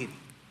movió a ir.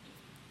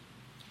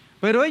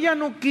 Pero ella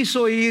no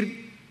quiso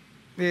ir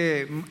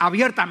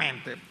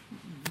abiertamente.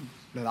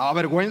 Le daba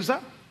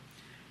vergüenza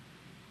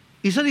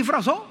y se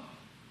disfrazó.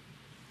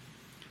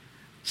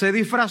 Se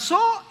disfrazó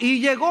y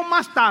llegó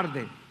más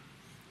tarde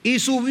y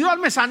subió al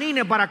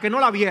mezanine para que no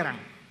la vieran.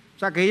 O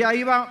sea que ella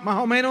iba más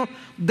o menos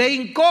de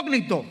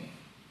incógnito.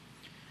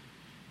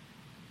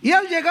 Y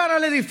al llegar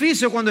al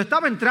edificio, cuando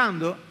estaba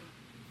entrando,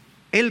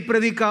 el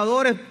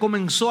predicador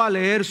comenzó a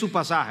leer su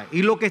pasaje.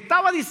 Y lo que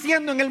estaba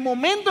diciendo en el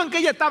momento en que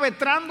ella estaba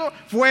entrando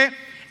fue: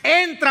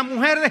 entra,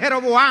 mujer de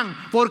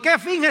Jeroboam, ¿por qué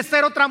finges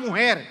ser otra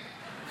mujer?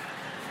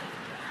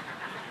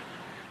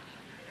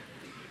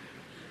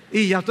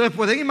 Y ya ustedes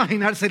pueden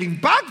imaginarse el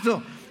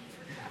impacto.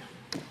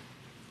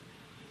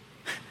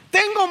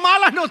 Tengo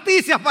malas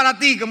noticias para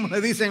ti, como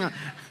le dicen.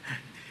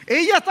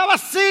 Ella estaba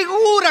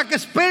segura que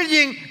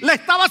Spurgeon le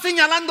estaba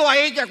señalando a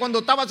ella cuando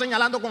estaba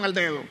señalando con el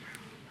dedo.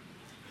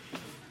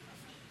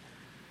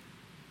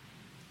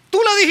 Tú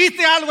le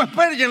dijiste algo a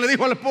Spurgeon, le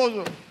dijo al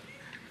esposo.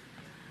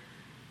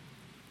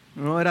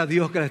 No era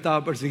Dios que le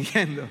estaba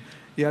persiguiendo.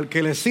 Y al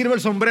que le sirve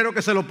el sombrero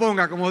que se lo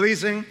ponga, como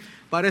dicen,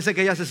 parece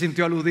que ella se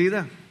sintió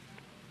aludida.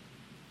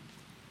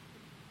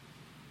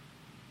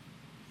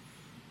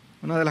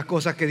 Una de las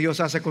cosas que Dios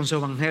hace con su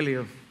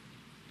evangelio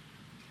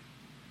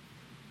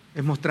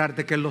es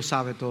mostrarte que Él lo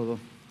sabe todo.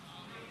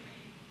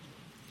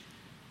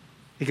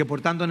 Y que por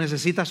tanto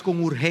necesitas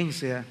con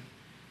urgencia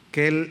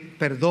que Él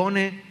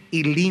perdone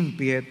y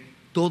limpie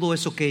todo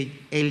eso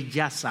que Él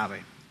ya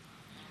sabe.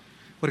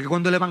 Porque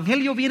cuando el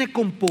evangelio viene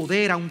con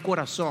poder a un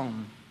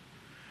corazón,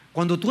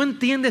 cuando tú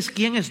entiendes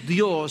quién es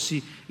Dios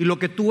y lo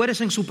que tú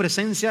eres en su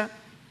presencia,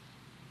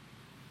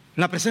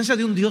 en la presencia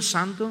de un Dios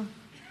santo,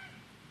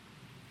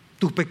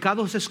 tus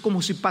pecados es como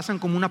si pasan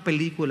como una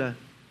película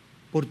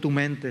por tu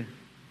mente.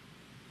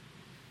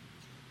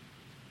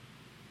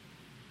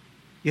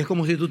 Y es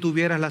como si tú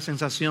tuvieras la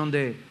sensación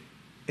de: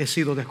 he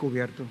sido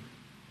descubierto.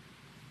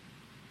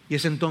 Y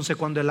es entonces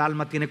cuando el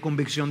alma tiene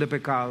convicción de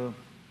pecado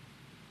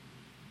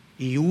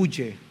y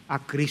huye a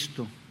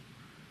Cristo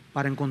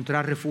para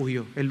encontrar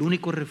refugio, el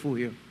único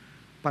refugio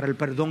para el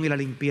perdón y la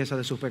limpieza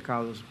de sus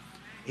pecados.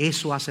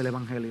 Eso hace el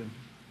Evangelio.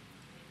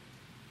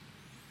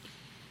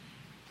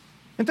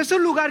 En tercer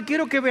lugar,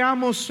 quiero que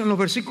veamos en los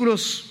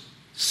versículos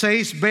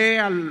 6b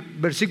al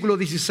versículo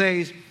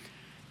 16,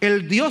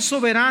 el Dios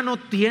soberano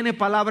tiene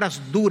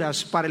palabras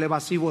duras para el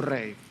evasivo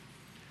rey.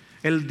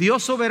 El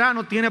Dios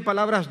soberano tiene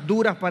palabras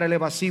duras para el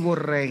evasivo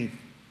rey.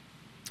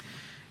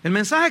 El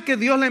mensaje que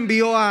Dios le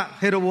envió a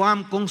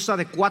Jeroboam consta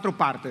de 4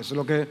 partes,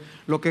 lo que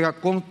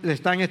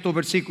está en estos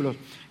versículos.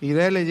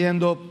 Iré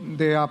leyendo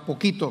de a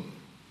poquito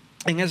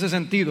en ese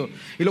sentido.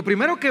 Y lo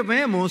primero que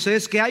vemos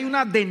es que hay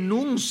una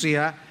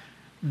denuncia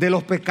de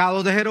los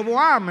pecados de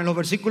Jeroboam en los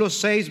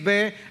versículos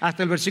 6b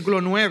hasta el versículo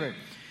 9.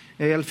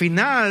 Al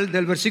final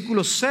del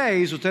versículo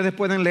 6 ustedes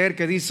pueden leer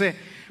que dice: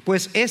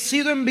 pues he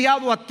sido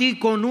enviado a ti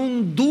con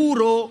un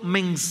duro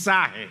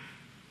mensaje.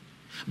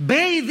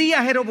 Ve y di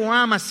a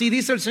Jeroboam, así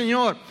dice el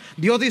Señor,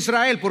 Dios de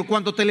Israel, por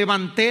cuanto te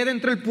levanté de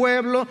entre el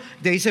pueblo,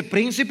 te hice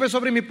príncipe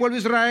sobre mi pueblo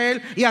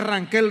Israel, y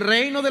arranqué el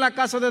reino de la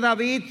casa de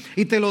David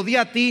y te lo di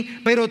a ti,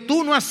 pero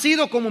tú no has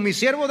sido como mi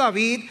siervo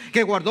David,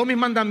 que guardó mis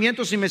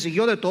mandamientos y me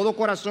siguió de todo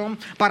corazón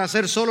para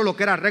hacer solo lo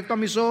que era recto a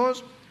mis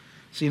ojos,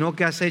 sino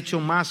que has hecho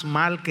más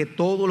mal que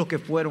todos los que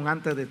fueron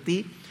antes de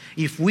ti.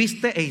 Y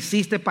fuiste e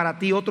hiciste para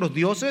ti otros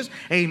dioses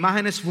e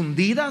imágenes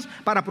fundidas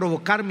para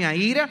provocarme a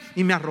ira,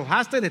 y me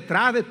arrojaste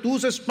detrás de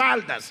tus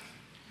espaldas.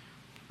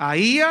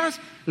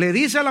 Ahías le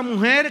dice a la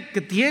mujer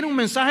que tiene un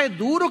mensaje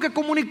duro que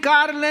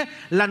comunicarle.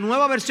 La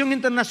Nueva Versión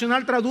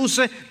Internacional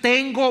traduce: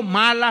 tengo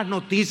malas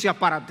noticias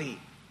para ti.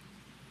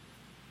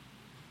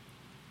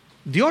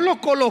 Dios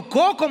lo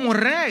colocó como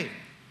rey,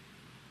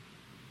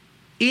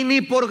 y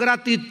ni por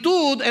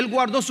gratitud él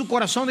guardó su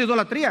corazón de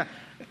idolatría.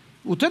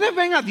 ¿Ustedes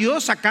ven a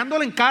Dios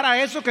sacándole en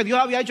cara eso que Dios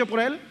había hecho por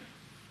él?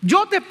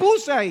 Yo te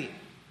puse ahí.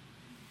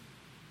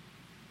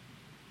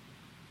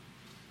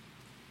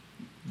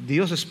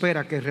 Dios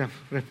espera que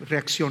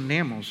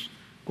reaccionemos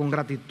con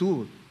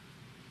gratitud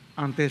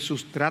ante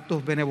sus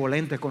tratos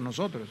benevolentes con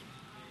nosotros.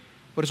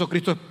 Por eso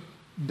Cristo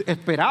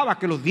esperaba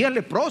que los 10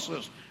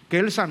 leprosos que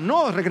él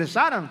sanó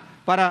regresaran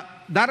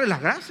para darle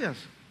las gracias.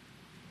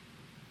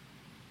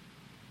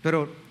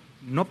 Pero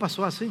no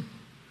pasó así.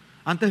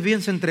 Antes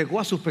bien se entregó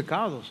a sus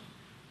pecados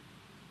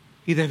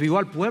y desvió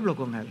al pueblo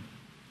con él.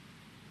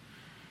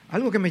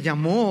 Algo que me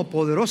llamó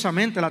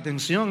poderosamente la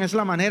atención es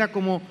la manera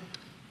como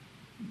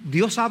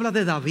Dios habla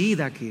de David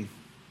aquí.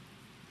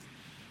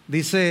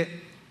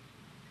 Dice: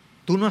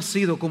 tú no has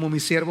sido como mi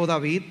siervo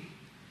David,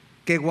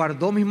 que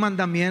guardó mis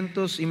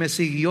mandamientos y me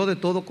siguió de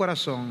todo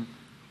corazón.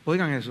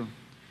 Oigan eso: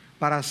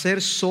 para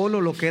hacer solo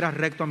lo que era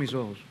recto a mis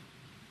ojos.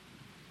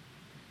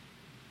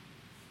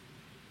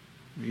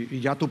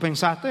 Y ya tú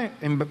pensaste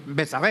en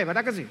Betsabé,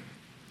 ¿verdad que sí?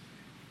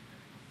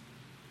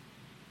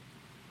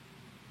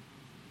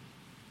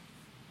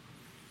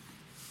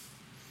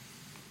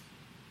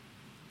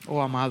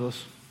 Oh,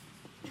 amados,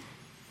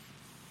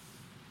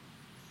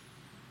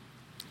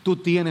 tú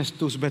tienes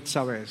tus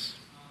Betsabés,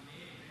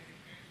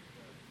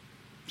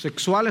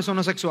 sexuales o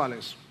no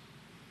sexuales.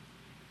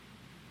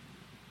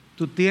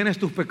 Tú tienes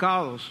tus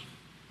pecados,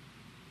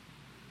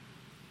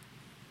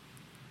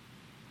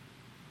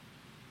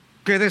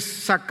 que de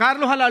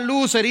sacarlos a la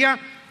luz sería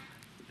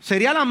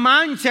la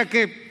mancha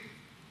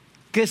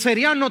que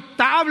sería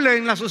notable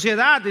en la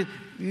sociedad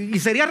y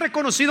sería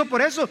reconocido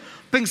por eso.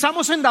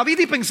 Pensamos en David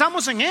y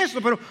pensamos en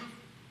eso, pero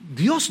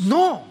Dios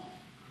no.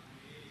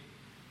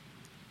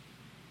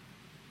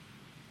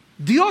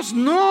 Dios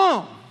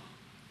no.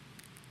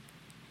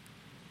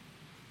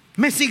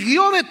 Me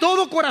siguió de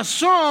todo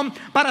corazón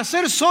para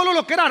hacer solo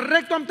lo que era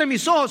recto ante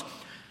mis ojos.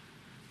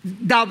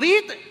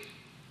 David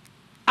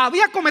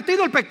 ¿había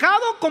cometido el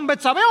pecado con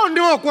Betsabé o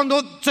no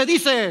cuando se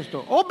dice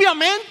esto?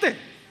 Obviamente.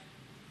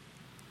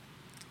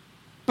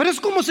 Pero es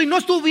como si no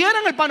estuviera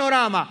en el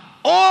panorama.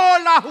 Oh,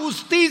 la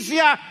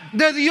justicia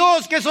de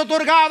Dios que es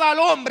otorgada al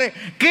hombre.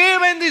 Qué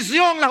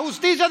bendición la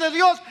justicia de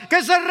Dios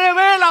que se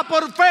revela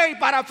por fe y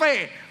para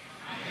fe.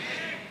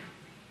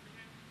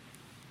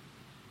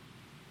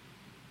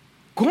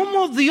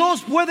 ¿Cómo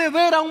Dios puede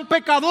ver a un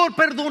pecador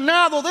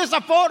perdonado de esa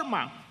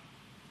forma?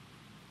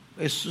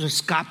 Eso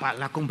escapa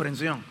la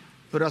comprensión.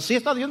 Pero así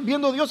está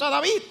viendo Dios a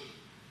David.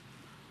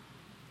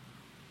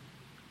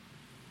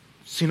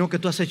 Sino que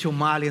tú has hecho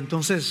mal. Y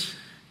entonces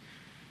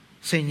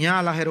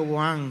señala a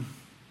Jeroboam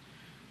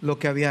lo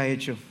que había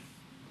hecho.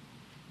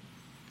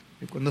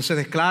 Y cuando se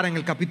declara en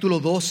el capítulo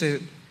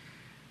 12,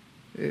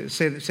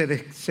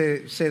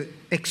 se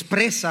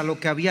expresa lo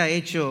que había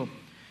hecho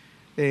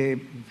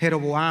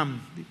Jeroboam.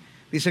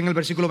 Dice en el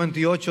versículo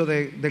 28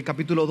 del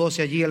capítulo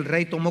 12, allí el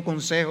rey tomó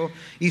consejo,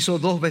 hizo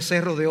 2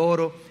 becerros de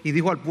oro y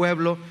dijo al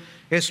pueblo: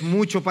 es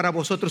mucho para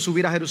vosotros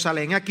subir a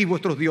Jerusalén. Aquí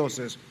vuestros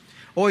dioses,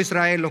 oh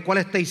Israel, los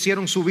cuales te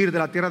hicieron subir de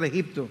la tierra de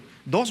Egipto.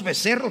 2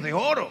 becerros de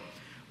oro.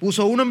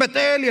 Puso uno en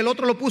Betel y el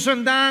otro lo puso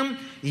en Dan.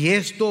 Y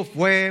esto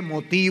fue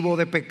motivo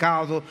de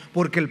pecado,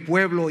 porque el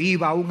pueblo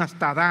iba aún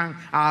hasta Dan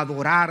a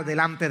adorar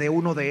delante de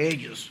uno de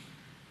ellos.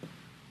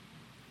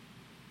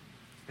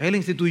 Él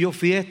instituyó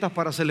fiestas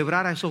para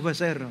celebrar a esos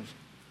becerros.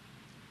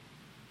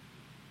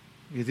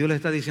 Y Dios le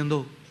está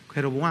diciendo: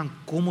 Jeroboam,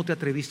 ¿cómo te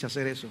atreviste a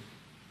hacer eso?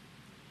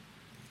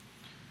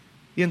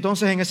 Y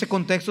entonces en ese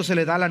contexto se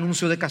le da el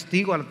anuncio de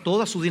castigo a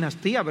toda su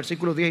dinastía,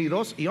 versículos 10 y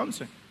 2 y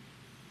 11.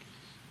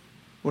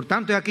 Por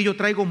tanto, aquí yo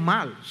traigo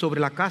mal sobre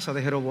la casa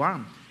de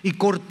Jeroboam, y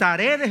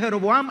cortaré de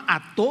Jeroboam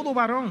a todo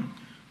varón,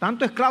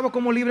 tanto esclavo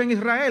como libre en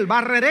Israel.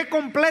 Barreré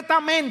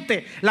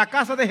completamente la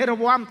casa de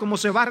Jeroboam como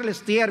se barre el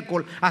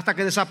estiércol hasta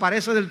que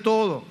desaparece del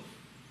todo.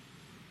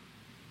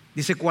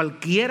 Dice: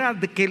 cualquiera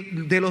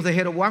de los de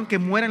Jeroboam que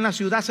muera en la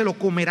ciudad se lo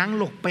comerán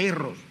los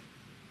perros.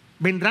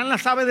 Vendrán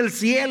las aves del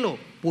cielo,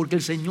 porque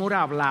el Señor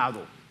ha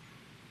hablado.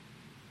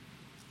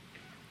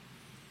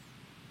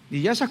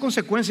 Y ya esas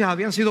consecuencias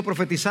habían sido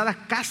profetizadas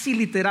casi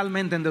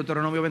literalmente en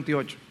Deuteronomio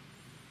 28.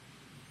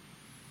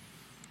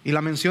 Y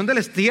la mención del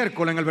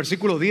estiércol en el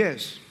versículo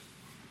 10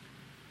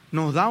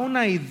 nos da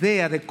una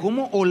idea de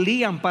cómo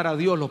olían para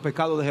Dios los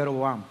pecados de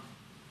Jeroboam.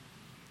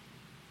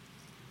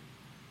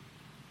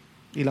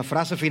 Y la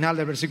frase final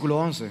del versículo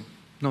 11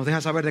 nos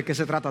deja saber de qué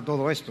se trata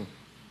todo esto.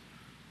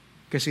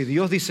 Que si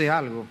Dios dice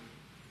algo,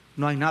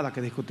 no hay nada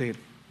que discutir.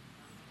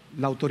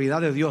 La autoridad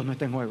de Dios no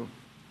está en juego.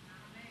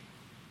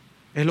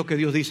 Es lo que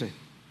Dios dice,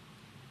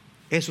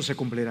 eso se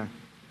cumplirá.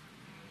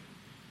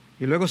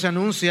 Y luego se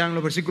anuncia en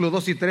los versículos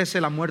 2 y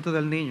 13 la muerte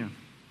del niño,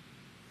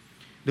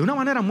 de una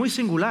manera muy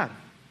singular.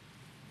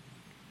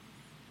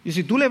 Y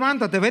si tú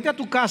levántate, vete a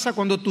tu casa,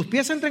 cuando tus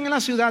pies entren en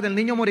la ciudad, el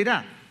niño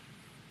morirá.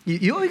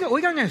 Y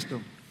oigan esto: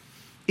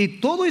 y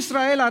todo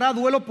Israel hará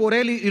duelo por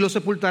él y lo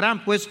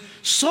sepultarán, pues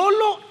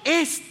solo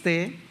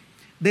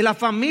de la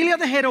familia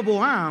de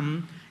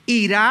Jeroboam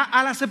irá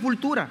a la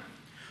sepultura,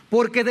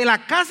 porque de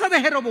la casa de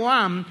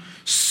Jeroboam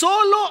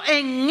solo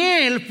en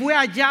él fue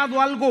hallado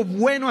algo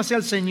bueno hacia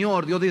el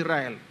Señor, Dios de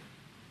Israel.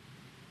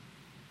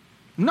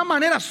 Una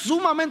manera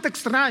sumamente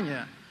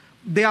extraña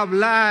de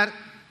hablar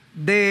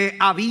de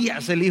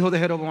Abías, el hijo de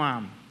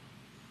Jeroboam.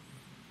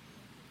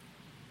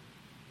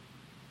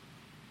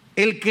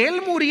 El que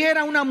él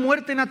muriera una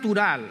muerte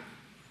natural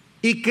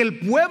y que el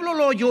pueblo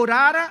lo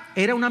llorara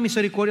era una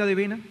misericordia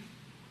divina.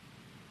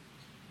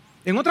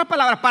 En otras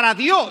palabras, para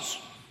Dios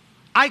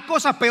hay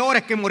cosas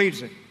peores que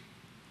morirse.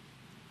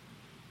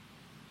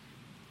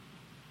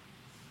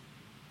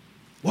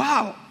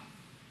 ¡Wow!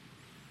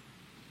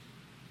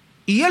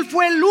 Y él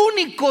fue el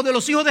único de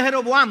los hijos de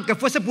Jeroboam que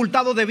fue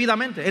sepultado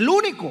debidamente. El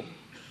único.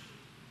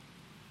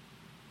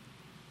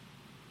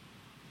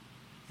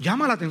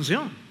 Llama la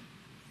atención.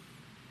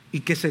 Y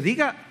que se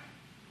diga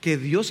que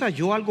Dios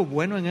halló algo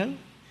bueno en él.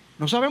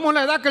 No sabemos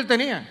la edad que él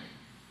tenía,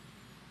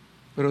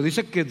 pero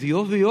dice que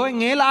Dios vio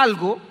en él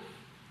algo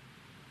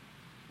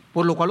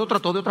por lo cual lo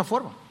trató de otra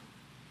forma.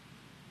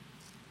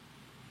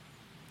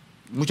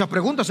 Muchas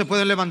preguntas se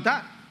pueden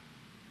levantar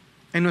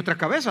en nuestras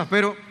cabezas,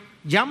 pero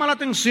llama la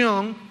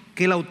atención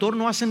que el autor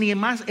no hace ni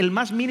el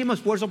más mínimo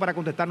esfuerzo para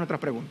contestar nuestras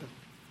preguntas.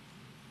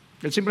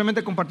 Él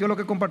simplemente compartió lo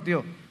que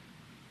compartió.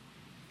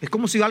 Es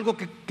como si algo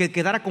que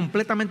quedara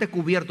completamente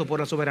cubierto por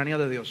la soberanía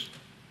de Dios.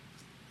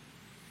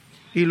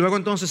 Y luego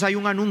entonces hay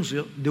un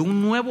anuncio de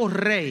un nuevo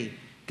rey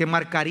que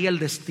marcaría el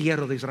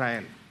destierro de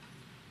Israel.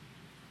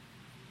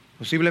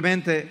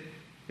 Posiblemente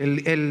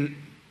el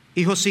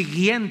hijo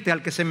siguiente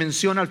al que se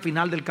menciona al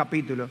final del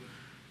capítulo,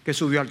 que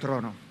subió al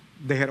trono,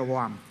 de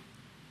Jeroboam.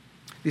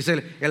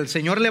 Dice: el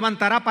Señor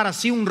levantará para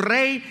sí un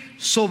rey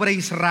sobre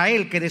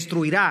Israel que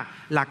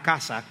destruirá la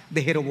casa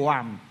de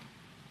Jeroboam.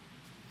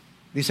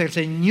 Dice: el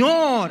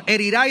Señor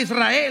herirá a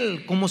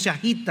Israel como se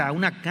agita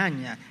una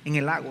caña en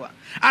el agua.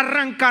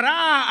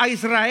 Arrancará a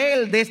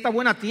Israel de esta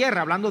buena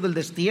tierra, hablando del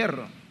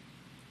destierro.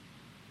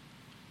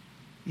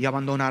 Y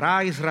abandonará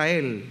a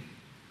Israel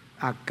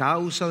a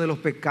causa de los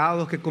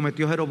pecados que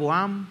cometió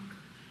Jeroboam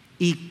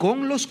y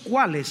con los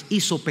cuales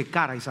hizo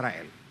pecar a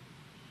Israel.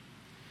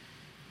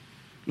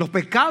 Los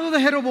pecados de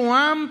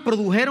Jeroboam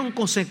produjeron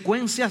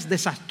consecuencias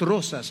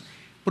desastrosas,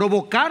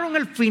 provocaron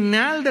el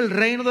final del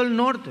reino del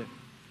norte.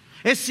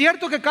 Es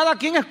cierto que cada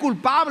quien es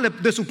culpable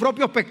de sus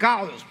propios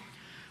pecados,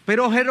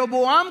 pero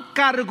Jeroboam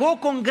cargó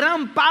con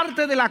gran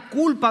parte de la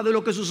culpa de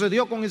lo que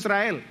sucedió con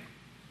Israel.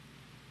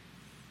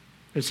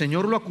 El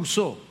Señor lo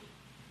acusó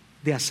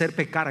de hacer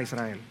pecar a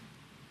Israel.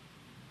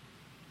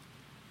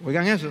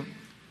 Oigan eso.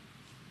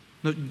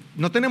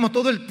 No tenemos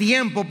todo el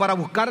tiempo para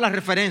buscar las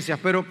referencias,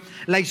 pero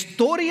la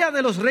historia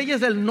de los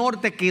reyes del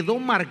norte quedó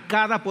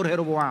marcada por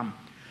Jeroboam.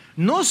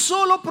 No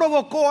solo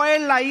provocó a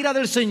él la ira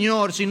del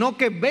Señor, sino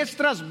que vez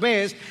tras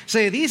vez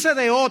se dice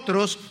de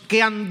otros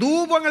que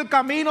anduvo en el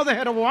camino de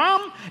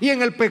Jeroboam y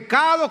en el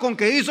pecado con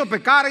que hizo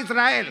pecar a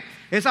Israel.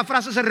 Esa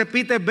frase se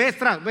repite vez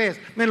tras vez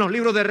en los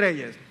libros de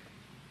Reyes.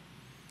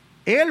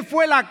 Él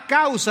fue la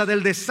causa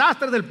del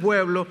desastre del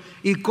pueblo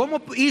y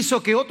cómo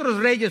hizo que otros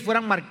reyes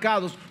fueran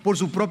marcados por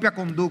su propia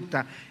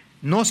conducta.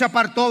 No se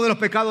apartó de los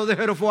pecados de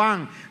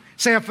Jeroboam,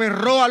 se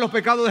aferró a los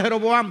pecados de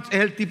Jeroboam. Es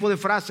el tipo de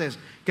frases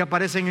que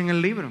aparecen en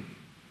el libro.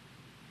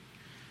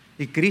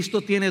 Y Cristo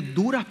tiene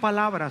duras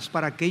palabras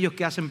para aquellos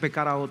que hacen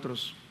pecar a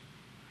otros.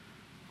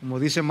 Como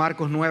dice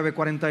Marcos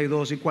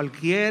 9:42, y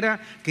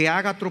cualquiera que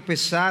haga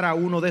tropezar a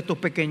uno de estos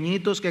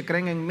pequeñitos que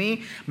creen en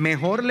mí,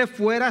 mejor le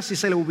fuera si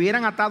se le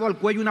hubieran atado al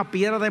cuello una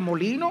piedra de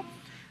molino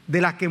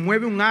de las que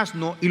mueve un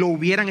asno y lo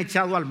hubieran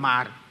echado al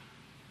mar.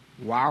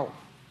 ¡Wow!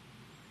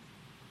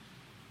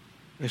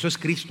 Eso es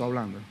Cristo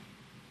hablando.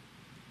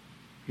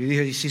 Y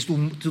dije, si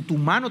tu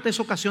mano te es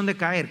ocasión de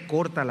caer,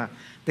 córtala.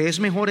 Te es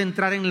mejor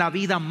entrar en la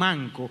vida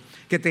manco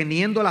que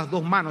teniendo las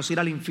dos manos ir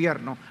al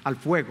infierno, al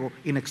fuego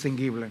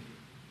inextinguible.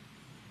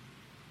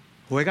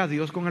 ¿Juega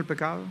Dios con el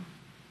pecado?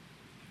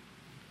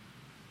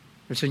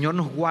 El Señor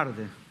nos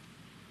guarde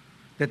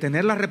de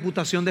tener la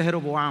reputación de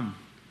Jeroboam,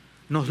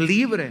 nos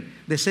libre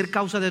de ser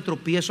causa de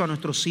tropiezo a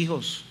nuestros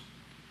hijos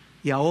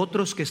y a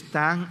otros que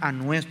están a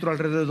nuestro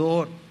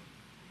alrededor.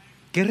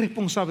 ¿Qué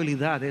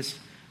responsabilidad es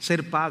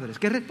ser padres?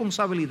 ¿Qué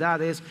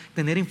responsabilidad es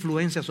tener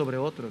influencia sobre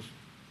otros?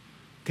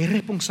 ¿Qué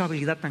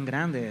responsabilidad tan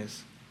grande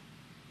es?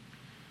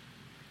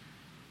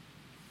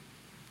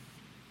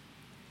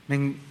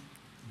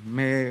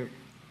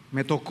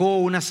 Me tocó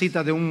una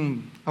cita de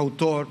un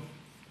autor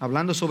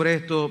hablando sobre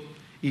esto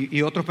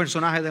y otros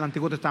personajes del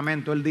Antiguo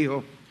Testamento. Él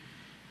dijo,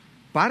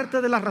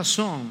 parte de la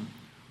razón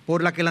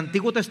por la que el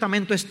Antiguo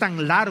Testamento es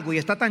tan largo y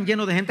está tan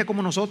lleno de gente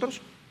como nosotros,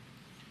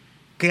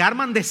 que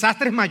arman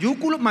desastres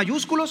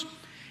mayúsculos,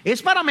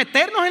 es para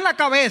meternos en la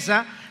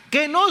cabeza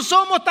que no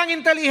somos tan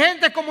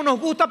inteligentes como nos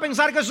gusta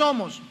pensar que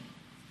somos,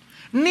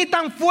 ni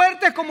tan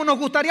fuertes como nos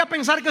gustaría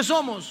pensar que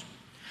somos,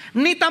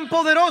 ni tan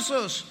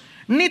poderosos,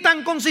 ni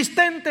tan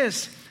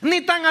consistentes,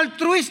 ni tan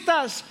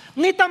altruistas,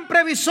 ni tan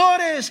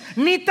previsores,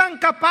 ni tan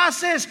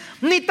capaces,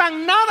 ni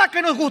tan nada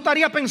que nos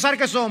gustaría pensar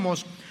que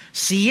somos.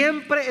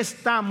 Siempre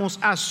estamos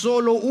a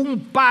solo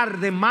un par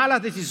de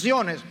malas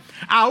decisiones,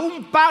 a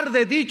un par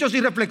de dichos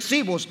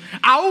irreflexivos,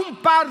 a un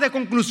par de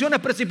conclusiones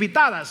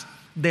precipitadas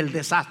del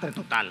desastre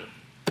total.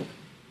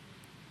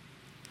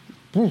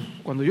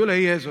 Cuando yo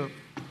leí eso,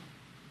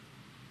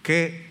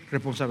 qué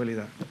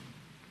responsabilidad.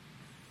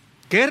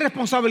 Qué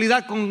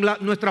responsabilidad con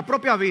nuestras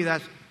propias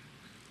vidas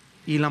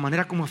y la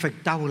manera como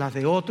afectamos las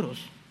de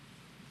otros.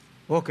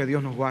 Oh, que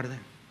Dios nos guarde.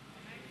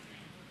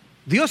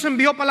 Dios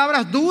envió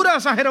palabras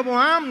duras a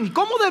Jeroboam.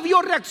 ¿Cómo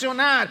debió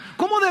reaccionar?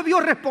 ¿Cómo debió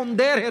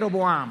responder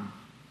Jeroboam?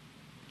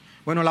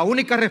 Bueno, la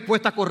única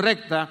respuesta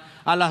correcta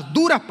a las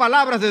duras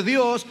palabras de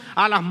Dios,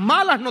 a las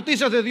malas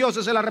noticias de Dios,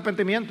 es el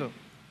arrepentimiento.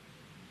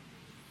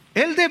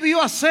 Él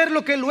debió hacer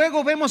lo que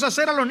luego vemos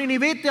hacer a los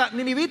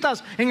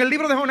ninivitas en el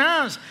libro de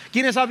Jonás,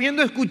 quienes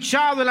habiendo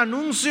escuchado el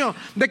anuncio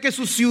de que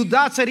su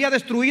ciudad sería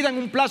destruida en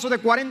un plazo de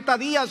 40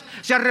 días,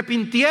 se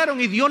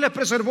arrepintieron y Dios les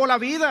preservó la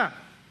vida.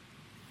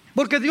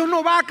 Porque Dios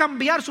no va a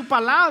cambiar su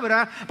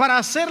palabra para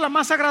hacerla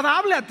más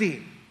agradable a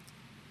ti.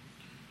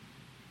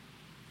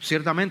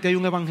 Ciertamente hay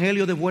un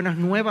evangelio de buenas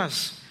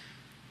nuevas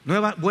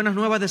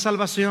de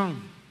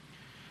salvación.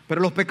 Pero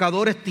los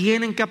pecadores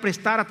tienen que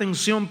prestar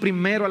atención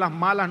primero a las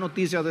malas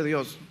noticias de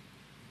Dios.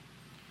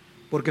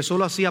 Porque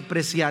solo así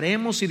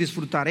apreciaremos y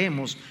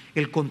disfrutaremos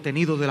el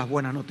contenido de las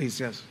buenas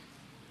noticias.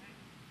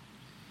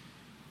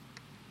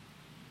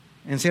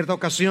 En cierta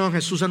ocasión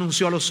Jesús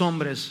anunció a los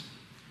hombres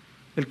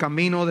el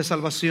camino de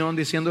salvación,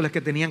 diciéndoles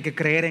que tenían que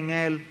creer en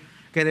Él,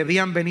 que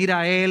debían venir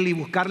a Él y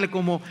buscarle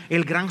como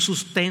el gran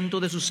sustento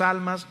de sus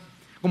almas,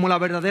 como la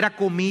verdadera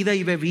comida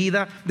y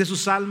bebida de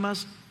sus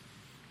almas.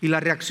 Y la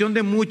reacción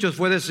de muchos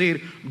fue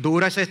decir,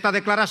 dura es esta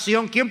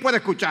declaración, ¿quién puede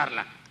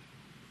escucharla?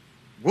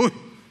 Uy,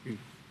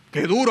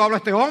 qué duro habla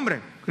este hombre,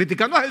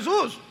 criticando a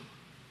Jesús.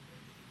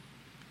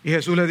 Y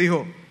Jesús le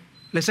dijo,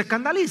 ¿les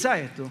escandaliza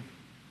esto?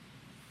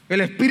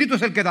 ¿El Espíritu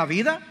es el que da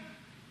vida?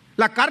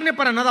 ¿La carne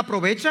para nada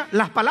aprovecha?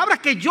 Las palabras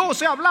que yo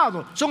os he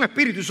hablado son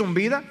espíritu y son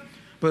vida.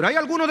 Pero hay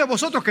algunos de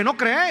vosotros que no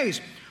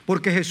creéis,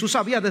 porque Jesús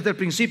sabía desde el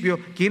principio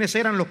quiénes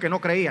eran los que no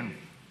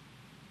creían.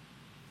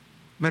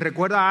 Me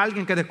recuerda a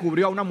alguien que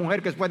descubrió a una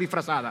mujer que fue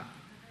disfrazada.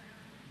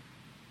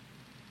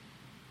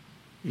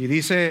 Y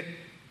dice,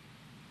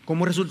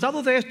 como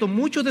resultado de esto,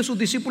 muchos de sus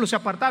discípulos se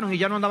apartaron y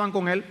ya no andaban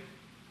con él.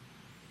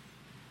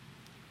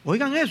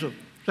 Oigan eso.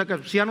 O sea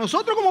que si a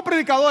nosotros como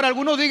predicadores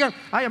algunos digan,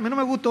 ay, a mí no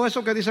me gustó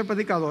eso que dice el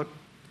predicador.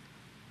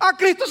 A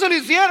Cristo se lo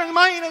hicieron,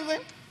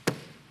 imagínense.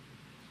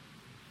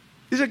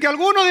 Dice que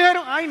algunos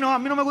dijeron, ay no, a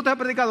mí no me gusta ese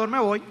predicador, me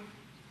voy.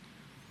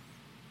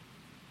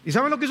 ¿Y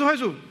saben lo que hizo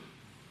Jesús?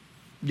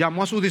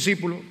 Llamó a sus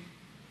discípulos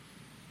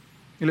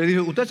y le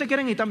dijo, ¿ustedes se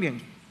quieren ir también?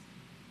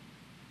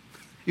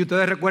 Y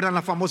ustedes recuerdan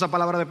la famosa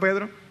palabra de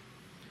Pedro,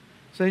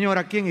 Señor,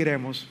 ¿a quién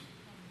iremos?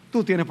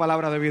 Tú tienes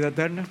palabra de vida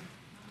eterna.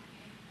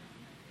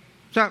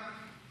 O sea,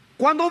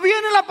 cuando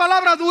viene la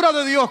palabra dura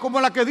de Dios,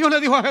 como la que Dios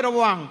le dijo a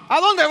Jeroboam, ¿a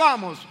dónde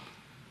vamos?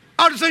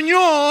 Al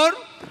Señor.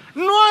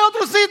 No hay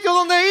otro sitio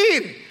donde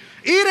ir.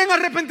 Ir en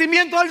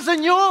arrepentimiento al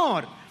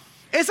Señor.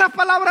 Esas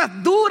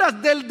palabras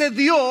duras de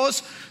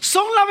Dios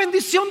son la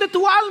bendición de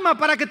tu alma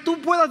para que tú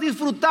puedas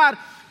disfrutar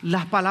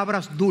las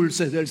palabras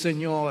dulces del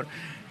Señor.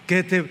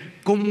 que te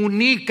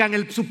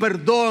comunican su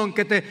perdón,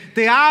 que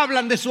te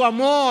hablan de su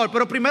amor.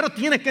 Pero primero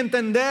tienes que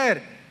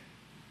entender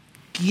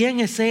quién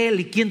es Él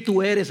y quién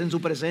tú eres en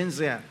su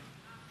presencia.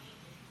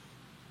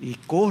 Y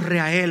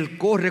corre a Él,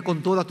 corre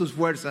con todas tus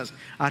fuerzas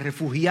a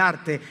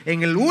refugiarte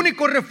en el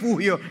único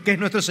refugio que es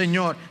nuestro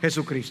Señor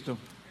Jesucristo.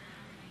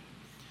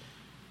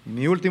 Y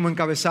mi último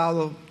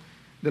encabezado,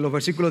 de los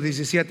versículos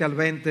 17 al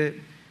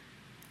 20,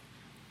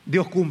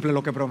 Dios cumple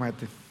lo que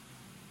promete.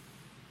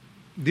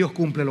 Dios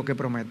cumple lo que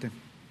promete.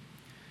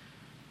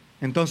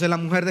 Entonces la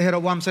mujer de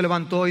Jeroboam se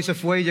levantó y se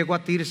fue y llegó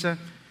a Tirsa,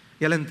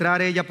 y al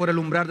entrar ella por el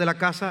umbral de la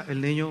casa,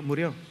 el niño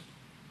murió.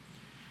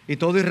 Y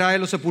todo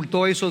Israel lo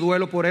sepultó e hizo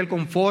duelo por él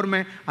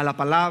conforme a la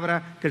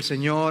palabra que el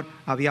Señor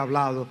había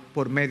hablado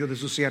por medio de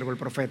su siervo el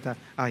profeta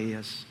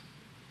Ahías.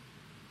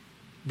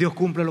 Dios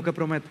cumple lo que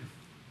promete.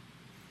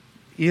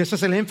 Y ese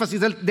es el énfasis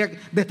de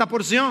esta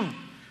porción,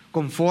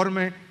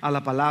 conforme a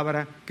la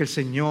palabra que el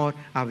Señor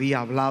había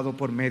hablado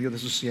por medio de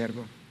su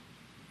siervo.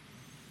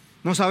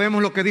 No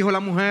sabemos lo que dijo la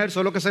mujer,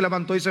 solo que se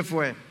levantó y se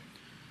fue.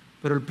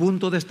 Pero el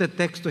punto de este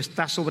texto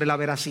está sobre la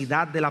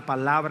veracidad de la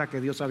palabra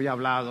que Dios había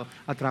hablado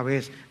a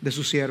través de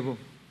su siervo.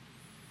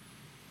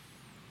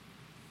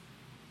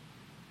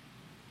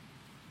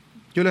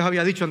 Yo les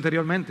había dicho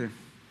anteriormente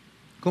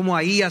cómo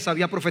Ahías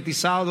había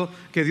profetizado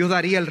que Dios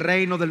daría el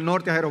reino del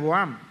norte a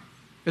Jeroboam.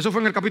 Eso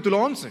fue en el capítulo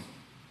 11.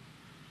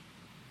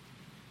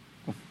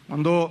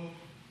 Cuando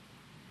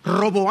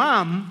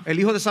Roboam, el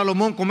hijo de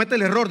Salomón, comete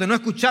el error de no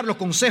escuchar los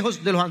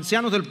consejos de los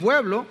ancianos del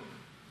pueblo,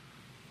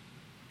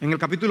 en el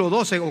capítulo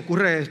 12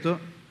 ocurre esto.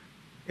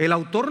 El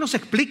autor nos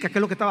explica qué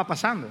es lo que estaba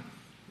pasando.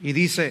 Y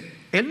dice,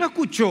 él no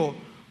escuchó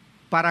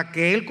para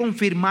que él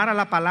confirmara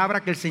la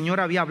palabra que el Señor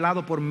había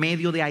hablado por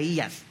medio de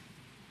Ahías.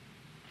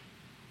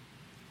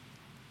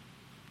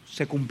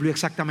 Se cumplió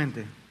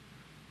exactamente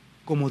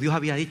como Dios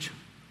había dicho.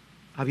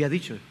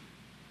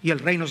 Y el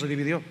reino se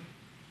dividió.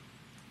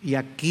 Y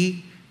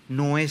aquí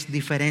no es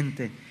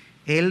diferente.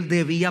 Él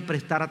debía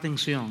prestar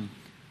atención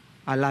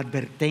a la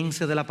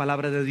advertencia de la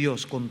palabra de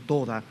Dios con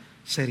toda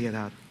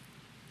seriedad.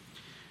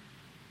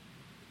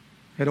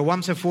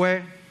 Jeroboam se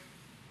fue,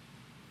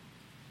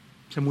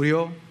 se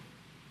murió.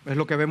 Es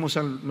lo que vemos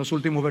en los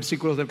últimos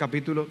versículos del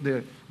capítulo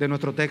de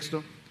nuestro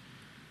texto.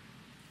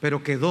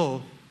 Pero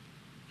quedó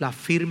la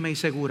firme y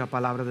segura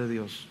palabra de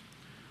Dios.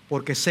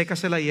 Porque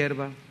sécase la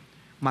hierba,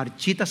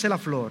 marchítase la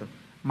flor,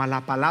 mas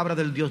la palabra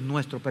del Dios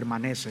nuestro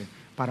permanece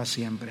para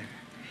siempre.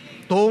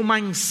 Toma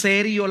en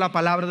serio la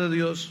palabra de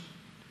Dios.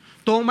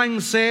 Toma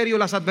en serio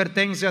las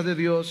advertencias de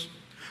Dios.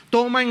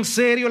 Toma en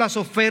serio las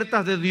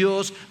ofertas de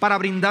Dios para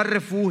brindar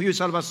refugio y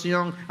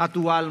salvación a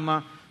tu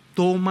alma.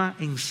 Toma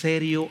en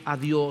serio a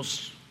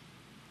Dios.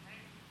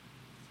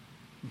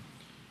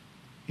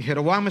 Y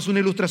Jeroboam es una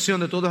ilustración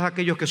de todos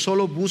aquellos que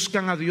solo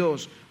buscan a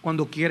Dios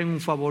cuando quieren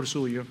un favor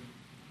suyo,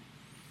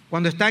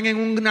 cuando están en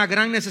una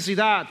gran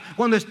necesidad,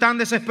 cuando están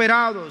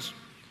desesperados.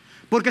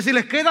 Porque si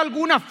les queda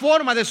alguna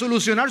forma de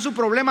solucionar su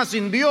problema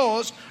sin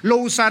Dios, lo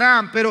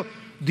usarán, pero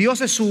Dios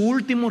es su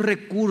último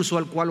recurso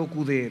al cual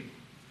acudir.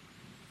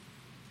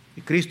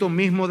 Y Cristo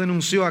mismo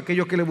denunció a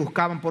aquellos que le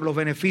buscaban por los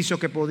beneficios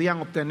que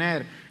podían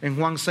obtener en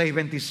Juan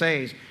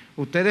 6:26.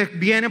 Ustedes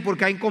vienen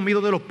porque han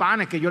comido de los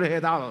panes que yo les he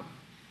dado.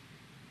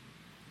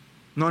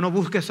 No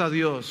busques a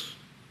Dios,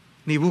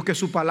 ni busques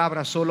su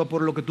palabra solo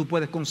por lo que tú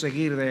puedes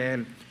conseguir de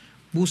Él.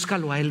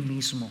 Búscalo a Él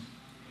mismo.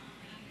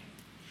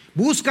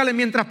 Búscale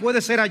mientras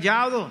puede ser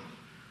hallado.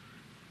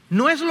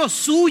 No es lo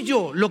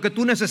suyo lo que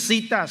tú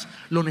necesitas,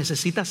 lo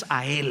necesitas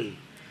a Él.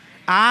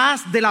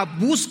 Haz de la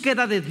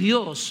búsqueda de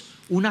Dios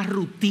una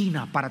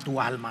rutina para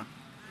tu alma.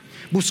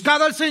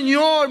 Buscad al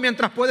Señor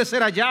mientras puede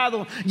ser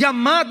hallado.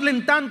 Llamadle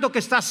en tanto que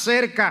está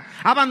cerca.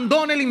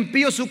 Abandone el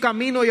impío su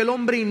camino y el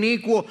hombre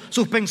inicuo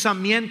sus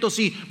pensamientos,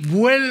 y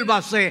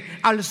vuélvase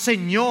al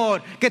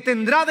Señor, que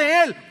tendrá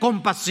de él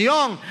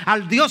compasión,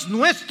 al Dios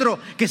nuestro,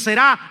 que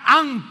será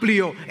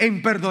amplio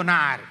en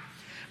perdonar.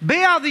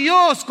 Ve a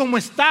Dios como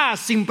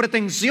estás, sin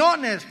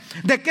pretensiones.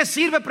 ¿De qué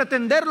sirve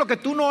pretender lo que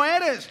tú no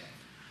eres?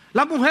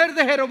 La mujer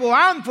de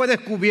Jeroboam fue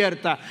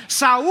descubierta.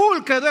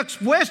 Saúl quedó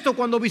expuesto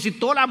cuando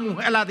visitó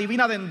la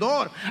divina de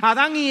Endor.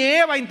 Adán y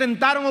Eva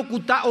intentaron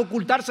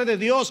ocultarse de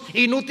Dios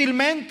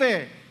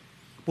inútilmente.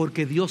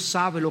 Porque Dios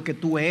sabe lo que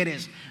tú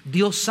eres.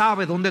 Dios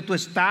sabe dónde tú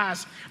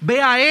estás.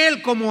 Ve a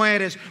Él como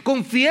eres.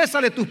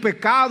 Confiésale tus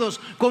pecados.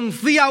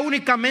 Confía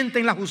únicamente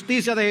en la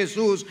justicia de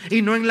Jesús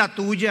y no en la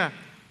tuya.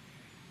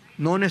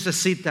 No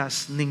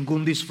necesitas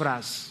ningún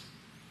disfraz.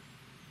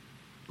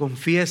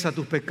 Confiesa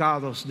tus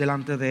pecados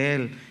delante de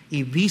Él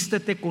y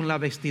vístete con la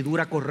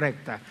vestidura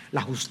correcta,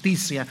 la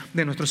justicia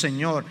de nuestro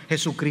Señor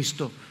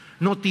Jesucristo.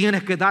 No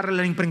tienes que darle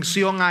la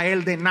impresión a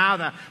Él de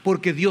nada,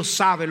 porque Dios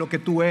sabe lo que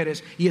tú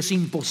eres y es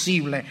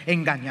imposible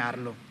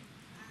engañarlo.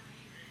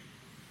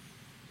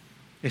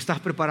 ¿Estás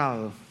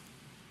preparado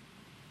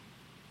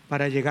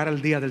para llegar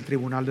al día del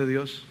tribunal de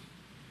Dios?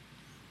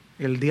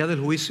 El día del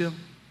juicio,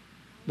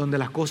 donde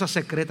las cosas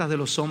secretas de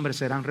los hombres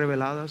serán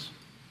reveladas.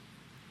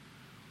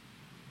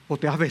 ¿O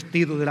te has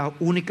vestido de la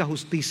única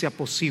justicia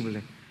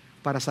posible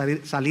para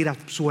salir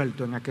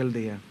absuelto en aquel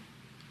día?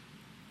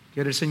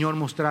 quiere el Señor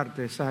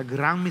mostrarte esa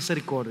gran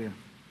misericordia,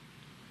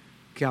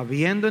 que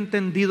habiendo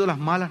entendido las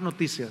malas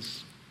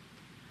noticias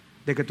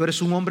de que tú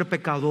eres un hombre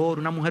pecador,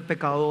 una mujer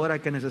pecadora y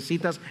que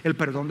necesitas el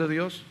perdón de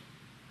Dios,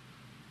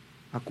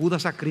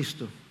 acudas a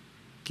Cristo,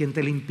 quien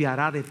te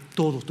limpiará de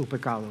todos tus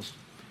pecados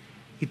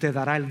y te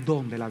dará el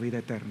don de la vida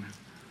eterna.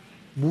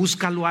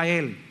 Búscalo a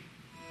Él,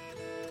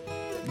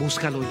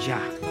 búscalo ya.